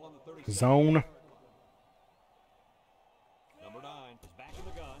 Zone.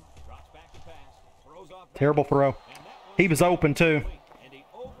 Terrible throw. He was open, too.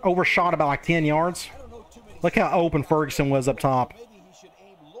 Overshot about like 10 yards. Look how open Ferguson was up top.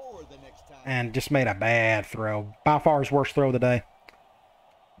 And just made a bad throw. By far his worst throw of the day.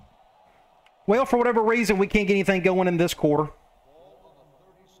 Well, for whatever reason, we can't get anything going in this quarter.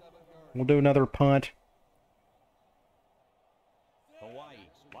 We'll do another punt.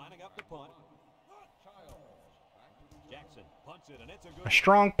 A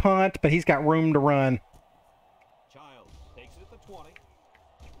strong punt, but he's got room to run.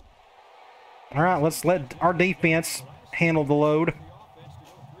 All right, let's let our defense handle the load.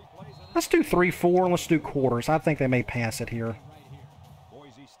 Let's do 3-4 and let's do quarters. I think they may pass it here.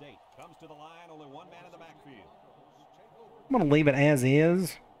 Boise State comes to the line, only one man in the backfield. I'm going to leave it as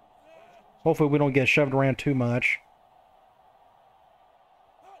is. Hopefully we don't get shoved around too much.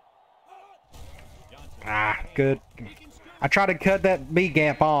 Ah, good. I tried to cut that B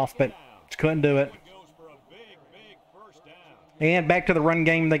gap off, but just couldn't do it. And back to the run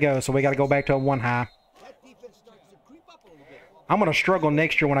game they go, so we got to go back to a 1 high. I'm going to struggle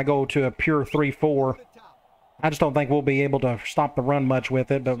next year when I go to a pure 3-4. I just don't think we'll be able to stop the run much with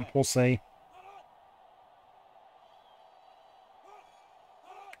it, but we'll see.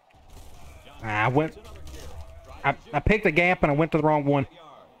 I picked a gap and I went to the wrong one.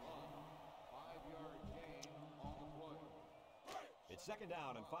 It's 2nd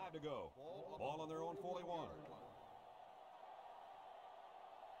down and 5 to go. Ball on their own 41.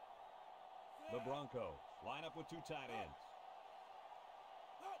 The Broncos line up with 2 tight ends.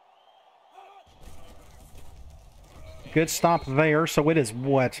 Good stop there. So it is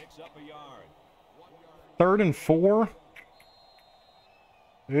what? 3rd and 4.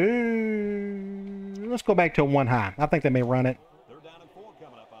 Let's go back to a 1 high. I think they may run it. 3rd down and 4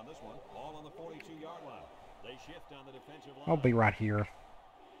 coming up on this one. All on the 42-yard line. They shift on the defensive line. I'll be right here.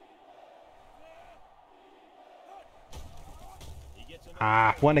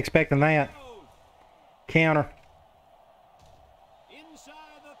 Wasn't expecting that. Counter.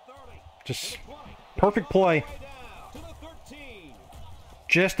 Just perfect play.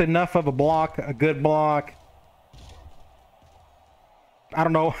 Just enough of a block, a good block. I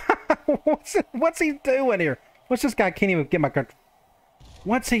don't know. What's he doing here? What's this guy can't even get my...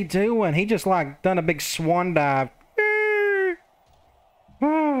 What's he doing? He just like done a big swan dive.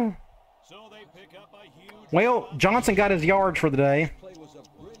 Well, Johnson got his yards for the day.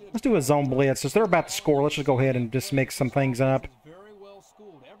 Let's do a zone blitz. Since they're about to score, let's just go ahead and just mix some things up.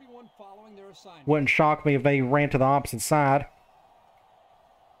 Wouldn't shock me if they ran to the opposite side.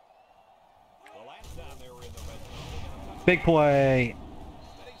 Big play.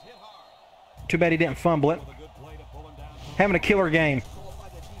 Too bad he didn't fumble it. Having a killer game.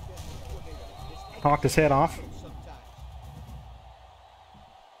 Knocked his head off.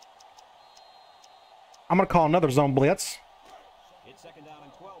 I'm going to call another zone blitz. It's second down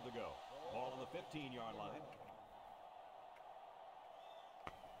and 12 to go. Ball on the 15-yard line.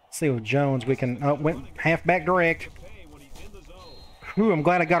 See with Jones, we can went halfback direct. Whew, I'm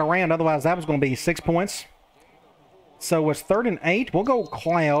glad I got around. Otherwise, that was going to be 6 points. So it's 3rd and 8. We'll go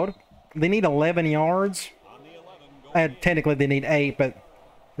Cloud. They need 11 yards. Technically, they need 8, but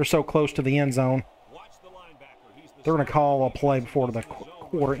they're so close to the end zone. They're going to call a play before the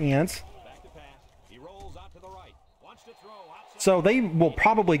quarter ends. So they will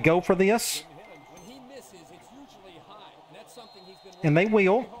probably go for this. And they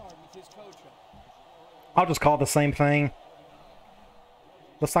will. I'll just call it the same thing.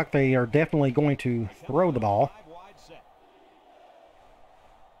 Looks like they are definitely going to throw the ball.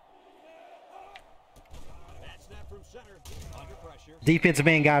 Defensive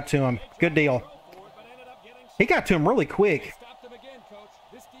end got to him. Good deal. He got to him really quick.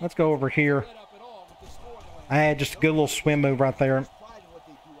 Let's go over here. I had just a good little swim move right there.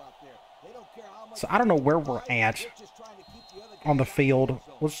 So I don't know where we're at on the field.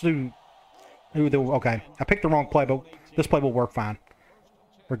 Let's do... Okay, I picked the wrong play, but this play will work fine.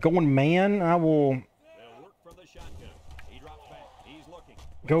 We're going man. I will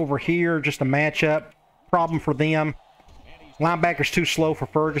go over here. Just a matchup problem for them. Linebacker's too slow for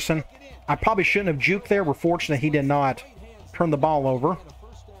Ferguson. I probably shouldn't have juked there. We're fortunate he did not turn the ball over.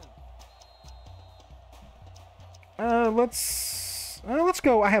 Let's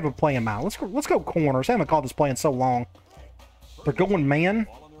go. I have a play in mind. Let's go corners. I haven't called this play in so long. They're going man.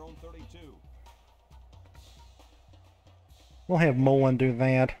 We'll have Mullen do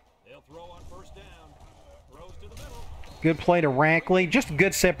that. Good play to Rackley. Just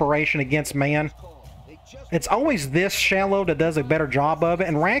good separation against man. It's always this shallow that does a better job of it.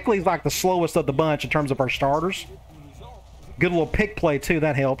 And Rackley's like the slowest of the bunch in terms of our starters. Good little pick play, too.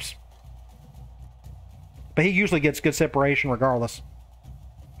 That helps. But he usually gets good separation regardless.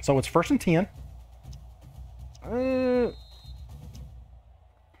 So it's 1st and 10. I'm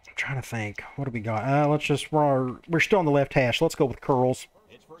trying to think. What do we got? Let's just... We're still on the left hash. Let's go with curls.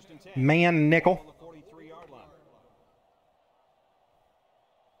 Man, nickel.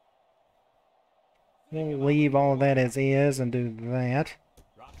 We'll leave all of that as is and do that.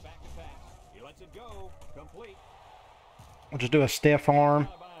 We'll just do a stiff arm.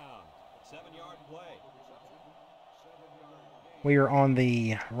 We are on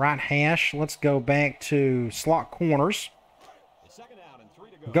the right hash. Let's go back to slot corners.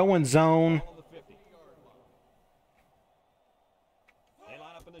 Going zone.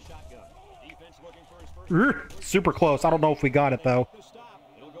 Super close. I don't know if we got it, though.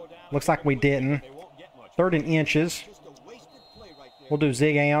 Looks like we didn't. 3rd and inches. We'll do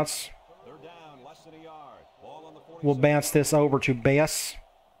zig outs. We'll bounce this over to Bess.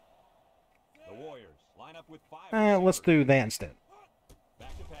 Let's do that instead.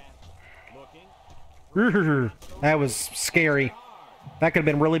 That was scary. That could have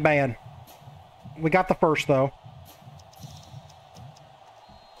been really bad. We got the first, though.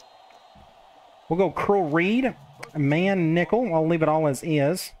 We'll go curl read. Man, nickel. I'll leave it all as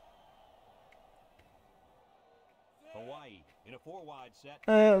is.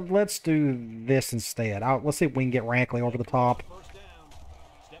 Let's do this instead. Let's see if we can get Rackley over the top.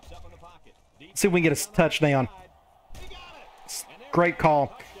 See if we can get a touchdown. Great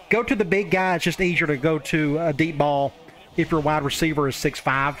call. Go to the big guy. It's just easier to go to a deep ball if your wide receiver is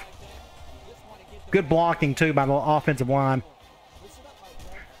 6'5". Good blocking, too, by the offensive line.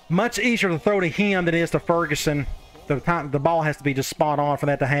 Much easier to throw to him than it is to Ferguson. The ball has to be just spot on for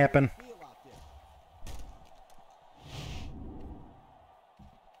that to happen.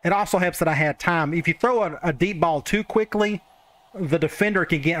 It also helps that I had time. If you throw a deep ball too quickly, the defender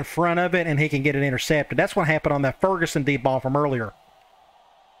can get in front of it and he can get it intercepted. That's what happened on that Ferguson deep ball from earlier.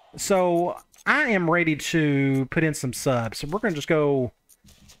 So I am ready to put in some subs. So we're going to just go...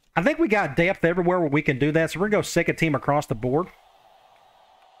 I think we got depth everywhere where we can do that. So we're going to go second team across the board.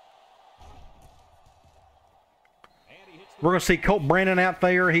 We're going to see Colt Brandon out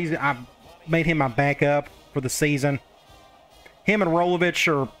there. I made him my backup for the season. Him and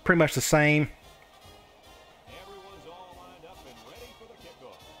Rolovich are pretty much the same.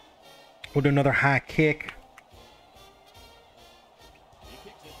 We'll do another high kick.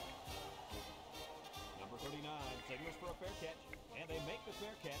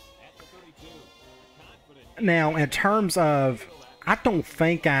 Now, in terms of, I don't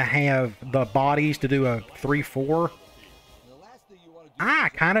think I have the bodies to do a 3-4. I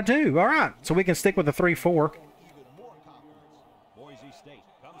kind of do. All right, so we can stick with the 3-4.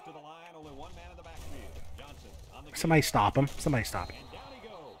 Somebody stop him. Somebody stop him.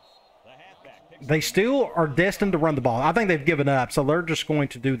 They still are destined to run the ball. I think they've given up, so they're just going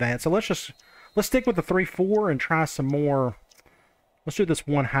to do that. So let's stick with the 3-4 and try some more. Let's do this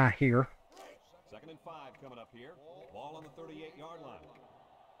one high here. 2nd and 5 coming up here. Ball on the 38-yard line.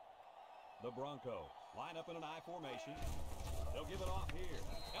 The Bronco line up in an I formation. They'll give it off here.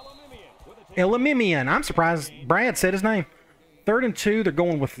 Elimimian. I'm surprised Brad said his name. 3rd and 2, they're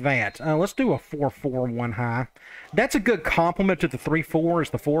going with that. Let's do a 4-4 one high. That's a good compliment to the 3-4 is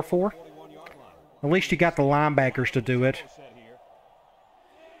the 4-4. At least you got the linebackers to do it.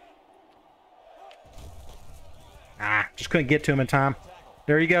 Just couldn't get to him in time.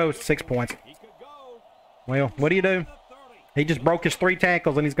 There you go, 6 points. Well, what do you do? He just broke his 3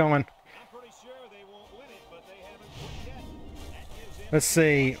 tackles and he's going. Let's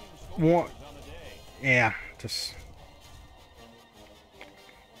see. One. Yeah, just.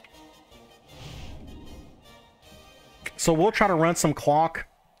 So we'll try to run some clock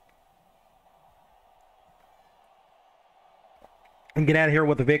and get out of here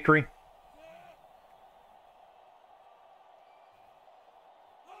with a victory.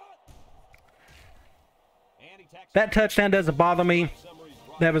 That touchdown doesn't bother me.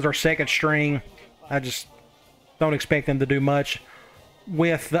 That was our 2nd string. I just don't expect them to do much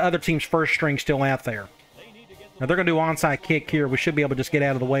with the other team's 1st string still out there. Now they're going to do onside kick here. We should be able to just get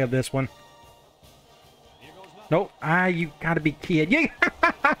out of the way of this one. Nope. You got to be kidding.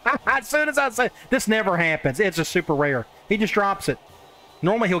 As soon as I say this never happens. It's just super rare. He just drops it.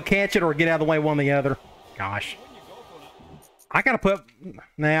 Normally he'll catch it or get out of the way, one or the other. Gosh. I got to put...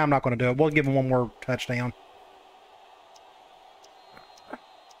 Nah, I'm not going to do it. We'll give him one more touchdown.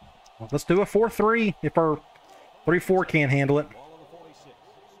 Well, let's do a 4-3 if our 3-4 can't handle it.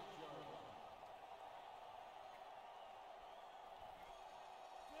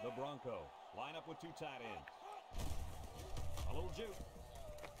 The Bronco line up with 2 tight ends. A little juke.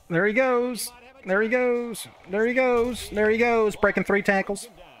 There he goes. There he goes. There he goes. There he goes. Breaking 3 tackles.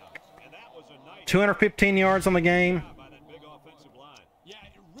 215 yards on the game. Yeah,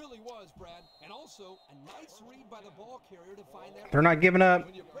 it really was, Brad. And also a nice read by the ball carrier to find that. They're not giving up.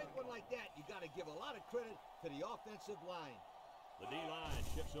 When you break one like that, you got to give a lot of credit to the offensive line. The D-line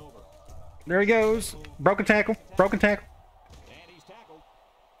shifts over. There he goes. Broken tackle. Broken tackle. And he's tackled.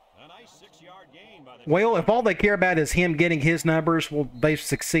 A nice 6-yard gain by the... Well, if all they care about is him getting his numbers, well, they've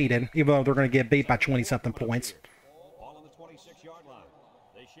succeeded, even though they're going to get beat by 20-something points. Ball on the 26-yard line.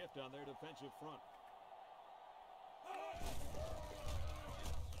 They shift on their defensive front.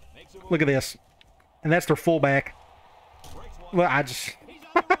 Look at this. And that's their fullback. Well, I just...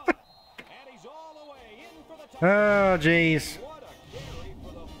 Oh, jeez.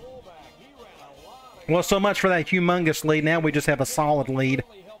 Well, so much for that humongous lead. Now we just have a solid lead.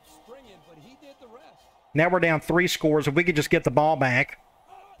 Now we're down 3 scores. If we could just get the ball back.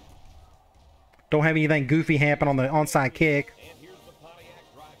 Don't have anything goofy happen on the onside kick.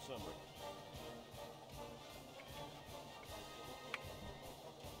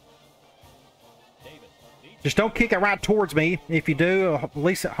 Just don't kick it right towards me. If you do, at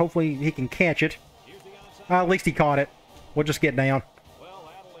least hopefully he can catch it. At least he caught it. We'll just get down.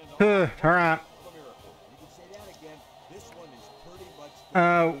 All right.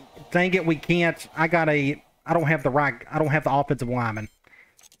 Dang it, we can't. I don't have the offensive lineman.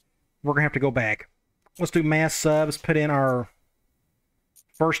 We're gonna have to go back. Let's do mass subs. Put in our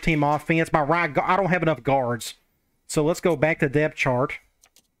 1st team offense. I don't have enough guards, so let's go back to depth chart.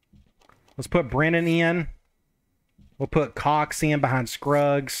 Let's put Brennan in. We'll put Cox in behind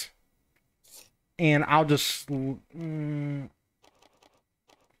Scruggs. And I'll just... we'll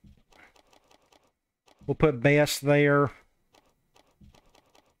put Best there.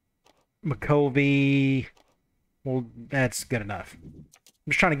 McCovey. Well, that's good enough. I'm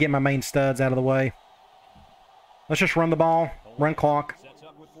just trying to get my main studs out of the way. Let's just run the ball. Run clock.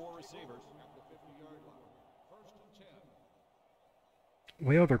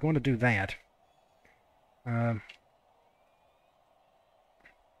 Well, they're going to do that.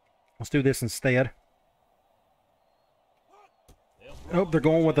 Let's do this instead. Oh, they're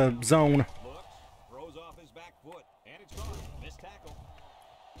going with a zone.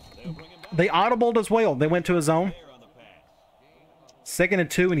 They audibled as well. They went to a zone. 2nd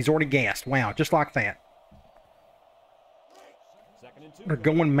and 2, and he's already gassed. Wow, just like that. They're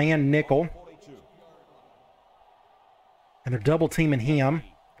going man nickel. And they're double teaming him.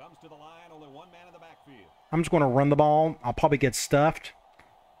 I'm just going to run the ball. I'll probably get stuffed.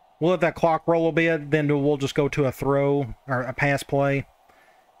 We'll let that clock roll a bit, then we'll just go to a throw or a pass play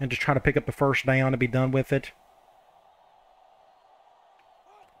and just try to pick up the 1st down and be done with it.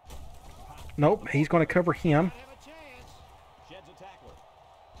 Nope, he's going to cover him.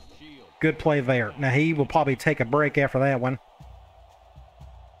 Good play there. Now, he will probably take a break after that one.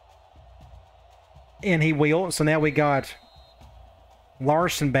 And he will. So now we got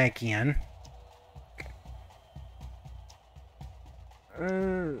Larson back in.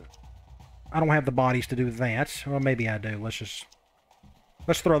 I don't have the bodies to do that. Well, maybe I do.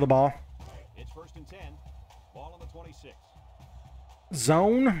 Let's throw the ball. It's 1st and 10. Ball on the 26.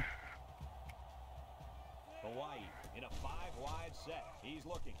 Zone. Hawaii in a 5-wide set. He's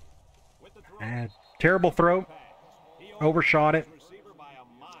looking. With the throw. Terrible throw. Overshot it. Receiver by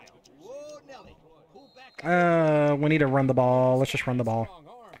a mile. Whoa, Nelly. Pull back. We need to run the ball. Let's just run the ball.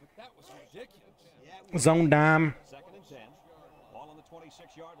 Zone dime. 2nd and 10. Ball on the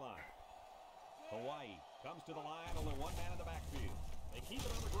 26-yard line. Hawaii comes to the line. Only one man in the backfield. They keep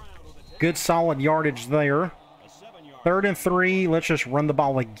it on the ground with a Good solid yardage there. a 7-yard. 3rd and 3. Let's just run the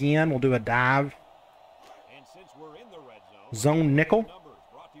ball again. We'll do a dive. And since we're in the red zone, Zone nickel. numbers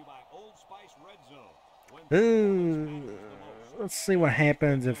brought to you by Old Spice Red Zone. When Let's see what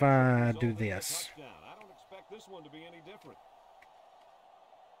happens if I do this. touchdown. I don't expect this one to be any different.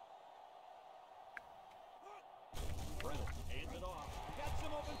 Reynolds hands it off. Got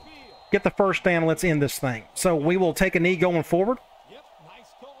some open field. Get the first down. Let's end this thing. So we will take a knee going forward. Yep, nice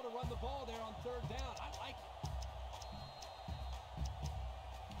call to run the ball there on 3rd down. I like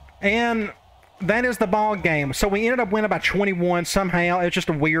it. And that is the ball game. So we ended up winning by 21 somehow. It's just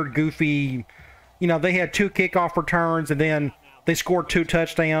a weird, goofy, they had 2 kickoff returns, and then they scored 2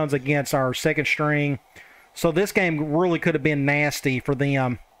 touchdowns against our second string. So this game really could have been nasty for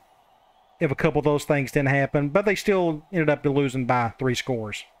them if a couple of those things didn't happen. But they still ended up losing by 3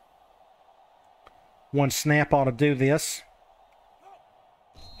 scores. One snap ought to do this.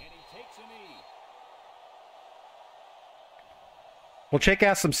 And he takes a knee. We'll check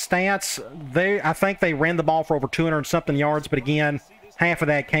out some stats. I think they ran the ball for over 200-something yards, but again, half of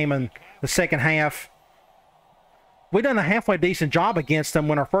that came in the second half. We done a halfway decent job against them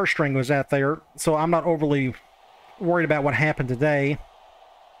when our first string was out there, so I'm not overly worried about what happened today.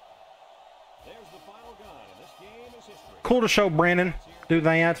 There's the final gun, and this game is history. Cool to show Brandon do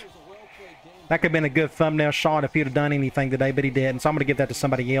that. That could have been a good thumbnail shot if he'd have done anything today, but he didn't, so I'm going to give that to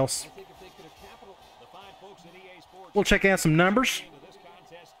somebody else. The fine folks at EA Sports We'll check out some numbers. to this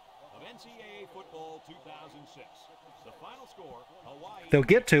contest of NCAA Football 2006. The final score, Hawaii They'll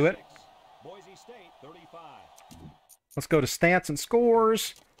get to it. 6, Boise State 35. Let's go to stats and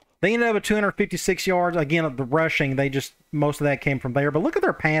scores. They ended up with 256 yards. Again, the rushing, most of that came from there. But look at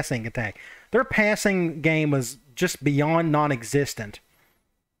their passing attack. Their passing game was just beyond non-existent.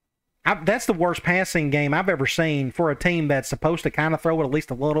 That's the worst passing game I've ever seen for a team that's supposed to kind of throw it at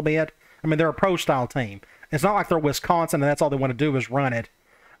least a little bit. I mean, they're a pro-style team. It's not like they're Wisconsin and that's all they want to do is run it.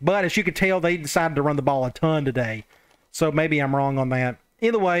 But as you can tell, they decided to run the ball a ton today. So maybe I'm wrong on that.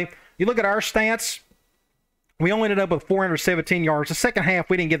 Either way, you look at our stats, we only ended up with 417 yards. The second half,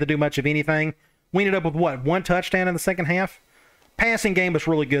 we didn't get to do much of anything. We ended up with, what, 1 touchdown in the second half? Passing game was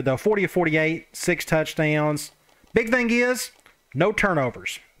really good, though. 40 of 48, 6 touchdowns. Big thing is, no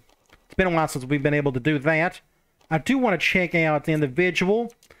turnovers. It's been a while since we've been able to do that. I do want to check out the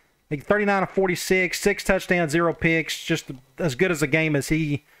individual. Like 39 of 46, 6 touchdowns, 0 picks. Just as good as a game as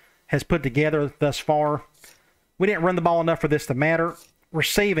he has put together thus far. We didn't run the ball enough for this to matter.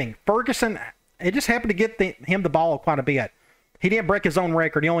 Receiving. Ferguson, it just happened to get him the ball quite a bit. He didn't break his own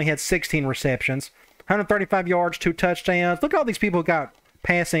record. He only had 16 receptions. 135 yards, 2 touchdowns. Look at all these people who got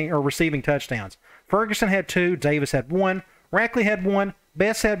passing or receiving touchdowns. Ferguson had 2. Davis had 1. Rackley had 1.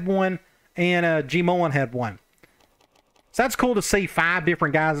 Bess had 1. And G. Mullen had 1. So that's cool to see 5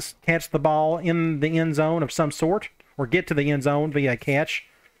 different guys catch the ball in the end zone of some sort. Or get to the end zone via a catch.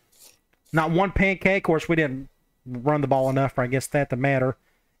 Not one pancake. Of course, we didn't run the ball enough for, I guess, that to matter.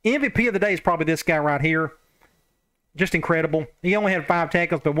 MVP of the day is probably this guy right here. Just incredible. He only had 5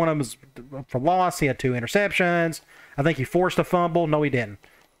 tackles, but one of them was for loss. He had 2 interceptions. I think he forced a fumble. No, he didn't.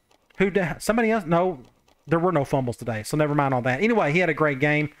 Somebody else? No, there were no fumbles today, so never mind all that. Anyway, he had a great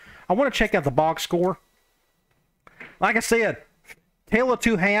game. I want to check out the box score. Like I said, tale of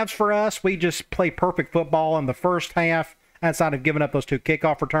 2 halves for us. We just played perfect football in the first half, outside of giving up those 2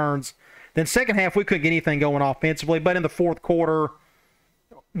 kickoff returns. Then second half, we couldn't get anything going offensively, but in the fourth quarter,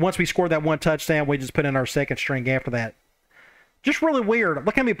 once we scored that 1 touchdown, we just put in our second string after that. Just really weird.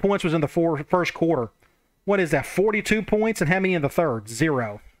 Look how many points was in the first quarter. What is that, 42 points? And how many in the third?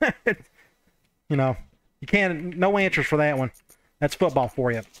 0. You can't, no answers for that one. That's football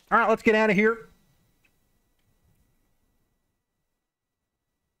for you. All right, let's get out of here.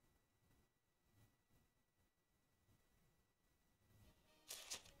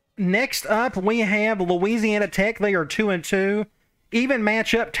 Next up, we have Louisiana Tech. They are 2-2. even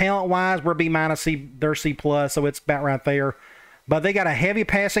matchup talent-wise, we're B minus, C, they're C plus, so it's about right there. But they got a heavy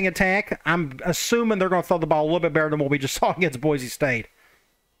passing attack. I'm assuming they're going to throw the ball a little bit better than what we just saw against Boise State.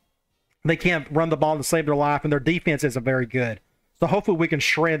 They can't run the ball to save their life, and their defense isn't very good. So hopefully we can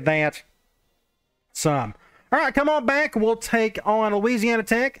shred that some. All right, come on back. We'll take on Louisiana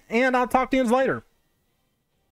Tech, and I'll talk to you later.